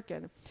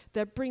American,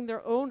 that bring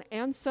their own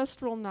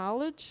ancestral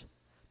knowledge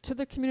to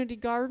the community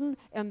garden,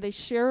 and they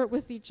share it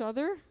with each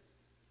other.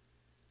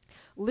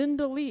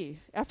 Linda Lee,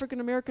 African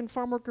American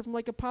farm worker from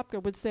Lake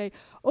Apopka, would say,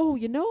 oh,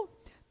 you know,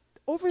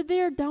 over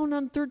there down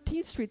on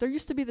 13th Street, there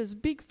used to be this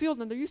big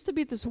field, and there used to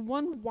be this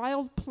one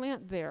wild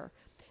plant there.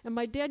 And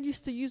my dad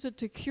used to use it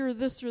to cure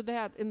this or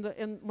that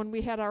when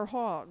we had our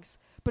hogs.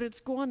 But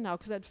it's gone now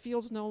because that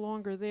field's no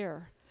longer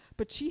there.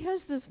 But she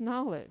has this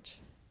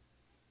knowledge.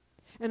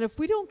 And if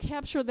we don't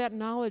capture that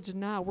knowledge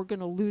now, we're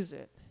going to lose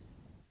it.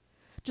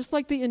 Just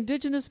like the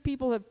indigenous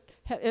people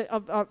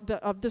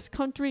of this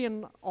country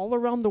and all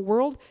around the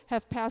world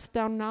have passed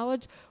down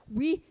knowledge,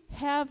 we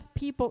have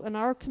people in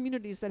our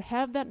communities that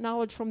have that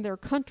knowledge from their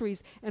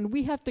countries, and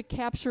we have to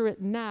capture it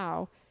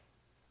now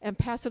and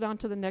pass it on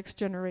to the next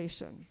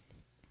generation.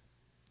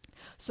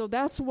 So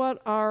that's what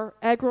our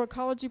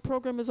agroecology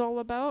program is all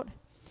about.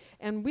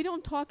 And we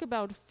don't talk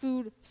about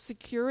food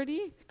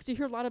security, because you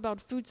hear a lot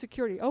about food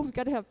security. Oh, we've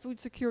got to have food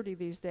security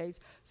these days.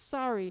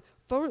 Sorry,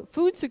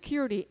 food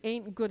security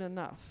ain't good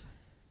enough.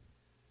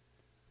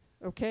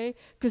 Okay?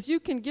 Because you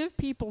can give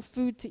people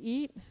food to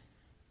eat,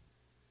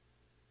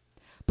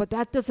 but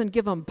that doesn't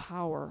give them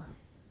power.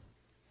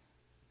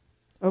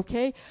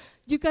 Okay?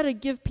 You got to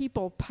give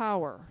people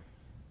power.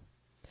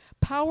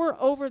 Power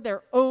over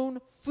their own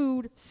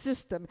food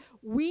system.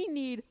 We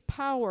need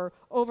power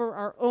over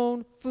our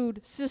own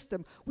food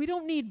system. We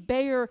don't need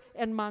Bayer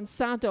and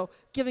Monsanto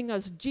giving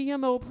us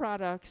GMO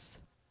products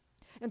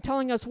and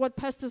telling us what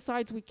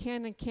pesticides we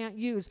can and can't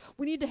use.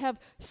 We need to have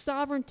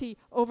sovereignty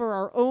over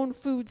our own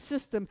food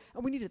system,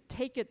 and we need to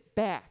take it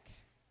back.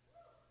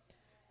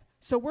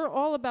 So we're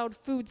all about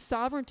food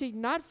sovereignty,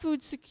 not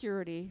food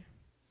security.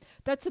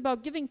 That's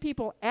about giving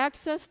people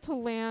access to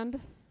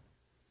land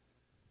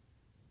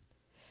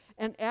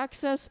and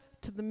access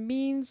to the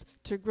means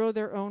to grow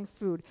their own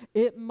food.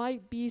 It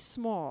might be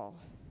small,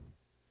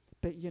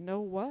 but you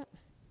know what?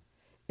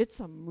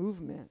 It's a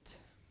movement.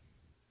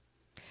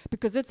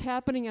 Because it's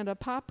happening in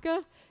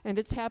Apopka, and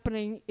it's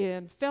happening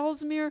in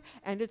Fellsmere,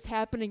 and it's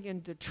happening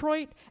in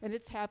Detroit, and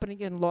it's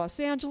happening in Los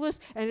Angeles,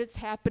 and it's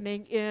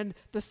happening in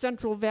the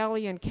Central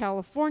Valley in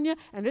California,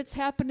 and it's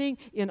happening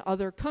in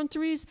other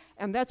countries,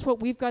 and that's what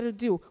we've got to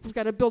do. We've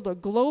got to build a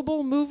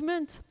global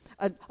movement,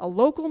 a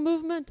local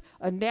movement,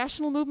 a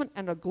national movement,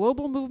 and a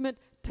global movement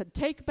to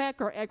take back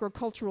our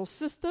agricultural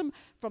system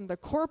from the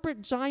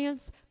corporate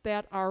giants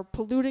that are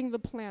polluting the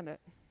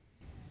planet.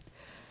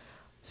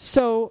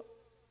 So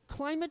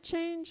climate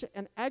change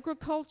and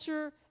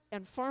agriculture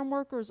and farm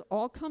workers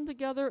all come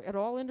together, it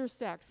all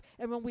intersects.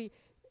 And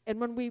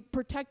when we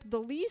protect the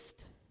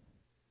least,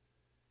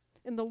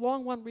 in the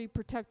long run we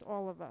protect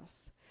all of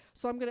us.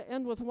 So I'm going to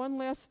end with one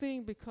last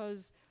thing,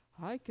 because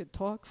I could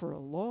talk for a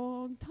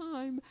long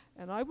time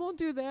and I won't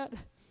do that.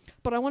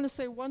 But I want to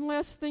say one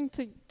last thing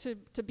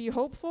to be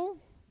hopeful.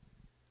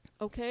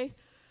 Okay?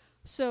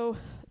 So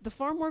the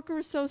Farmworker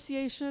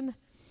Association,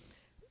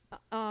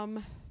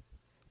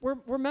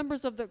 we're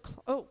members of the,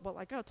 oh, well,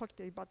 I got to talk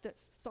to you about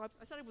this. So I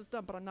said I was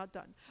done, but I'm not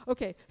done.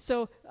 Okay,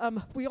 so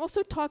we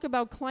also talk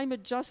about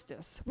climate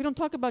justice. We don't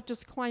talk about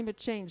just climate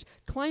change.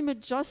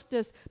 Climate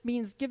justice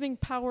means giving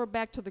power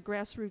back to the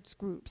grassroots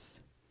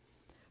groups.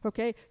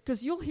 Okay,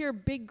 because you'll hear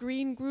big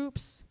green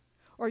groups,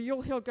 or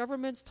you'll hear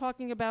governments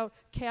talking about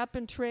cap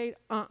and trade.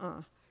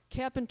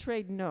 Cap and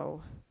trade,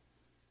 no.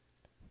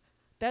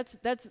 That's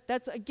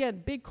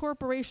again, big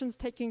corporations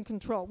taking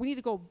control. We need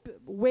to go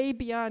way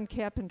beyond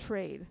cap and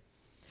trade.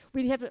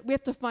 We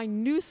have to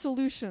find new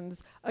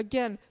solutions,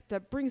 again,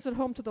 that brings it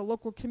home to the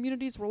local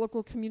communities, where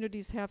local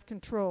communities have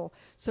control.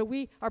 So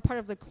we are part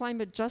of the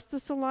Climate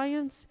Justice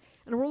Alliance,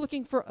 and we're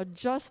looking for a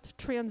just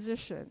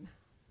transition.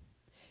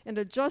 And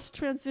a just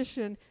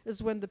transition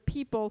is when the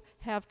people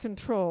have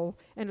control,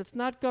 and it's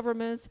not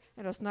governments,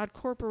 and it's not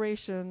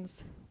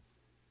corporations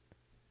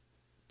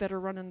that are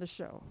running the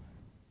show.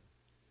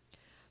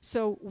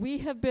 So we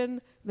have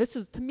been,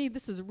 to me,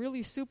 this is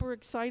really super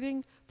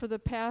exciting for the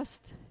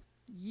past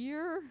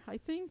year, I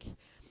think.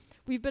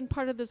 We've been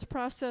part of this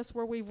process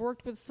where we've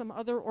worked with some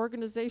other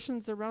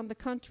organizations around the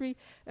country,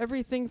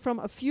 everything from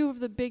a few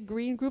of the big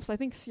green groups. I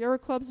think Sierra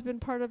Club's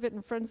been part of it,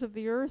 and Friends of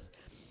the Earth,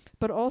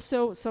 but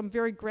also some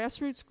very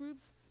grassroots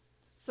groups,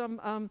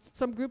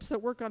 some groups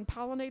that work on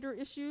pollinator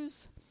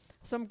issues,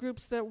 some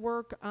groups that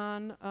work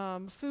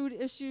on food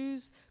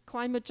issues,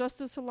 Climate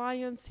Justice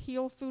Alliance,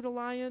 Heal Food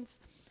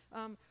Alliance.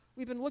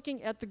 We've been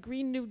looking at the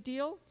Green New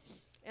Deal,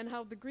 and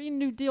how the Green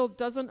New Deal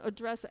doesn't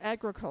address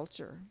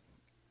agriculture,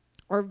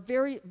 or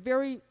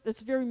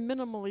it's very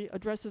minimally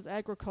addresses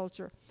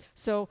agriculture.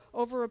 So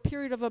over a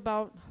period of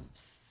about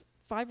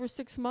 5 or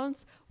 6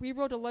 months, we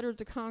wrote a letter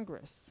to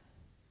Congress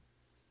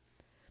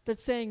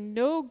that's saying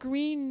no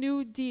Green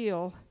New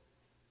Deal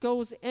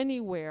goes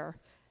anywhere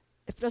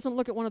if it doesn't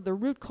look at one of the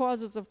root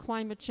causes of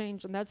climate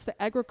change, and that's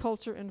the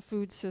agriculture and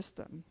food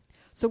system.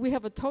 So we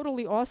have a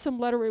totally awesome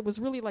letter. It was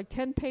really like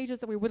 10 pages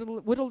that we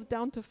whittled it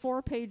down to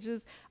 4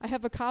 pages. I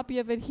have a copy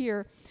of it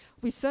here.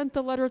 We sent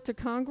the letter to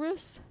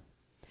Congress,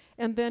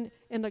 and then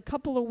in a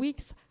couple of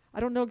weeks, I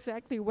don't know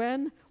exactly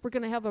when, we're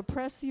going to have a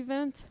press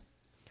event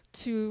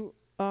to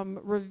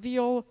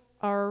reveal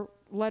our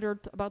letter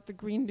about the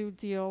Green New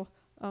Deal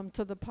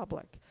to the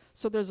public.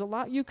 So there's a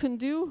lot you can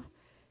do,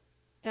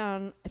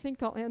 and I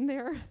think I'll end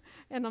there,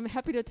 and I'm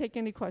happy to take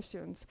any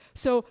questions.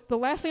 So the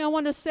last thing I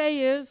want to say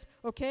is,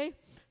 okay,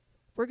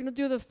 we're going to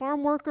do the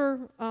farm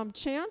worker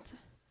chant,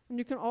 and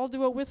you can all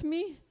do it with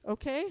me,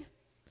 okay?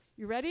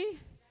 You ready?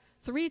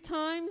 3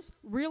 times,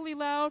 really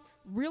loud,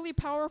 really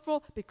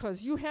powerful,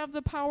 because you have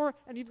the power,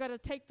 and you've got to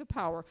take the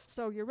power.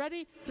 So you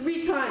ready?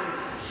 3 times.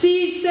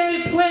 Sí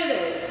se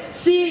puede,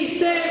 sí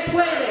se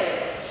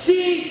puede,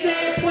 sí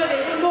se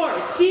puede. One more.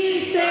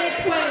 Sí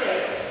se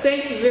puede.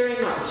 Thank you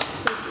very much.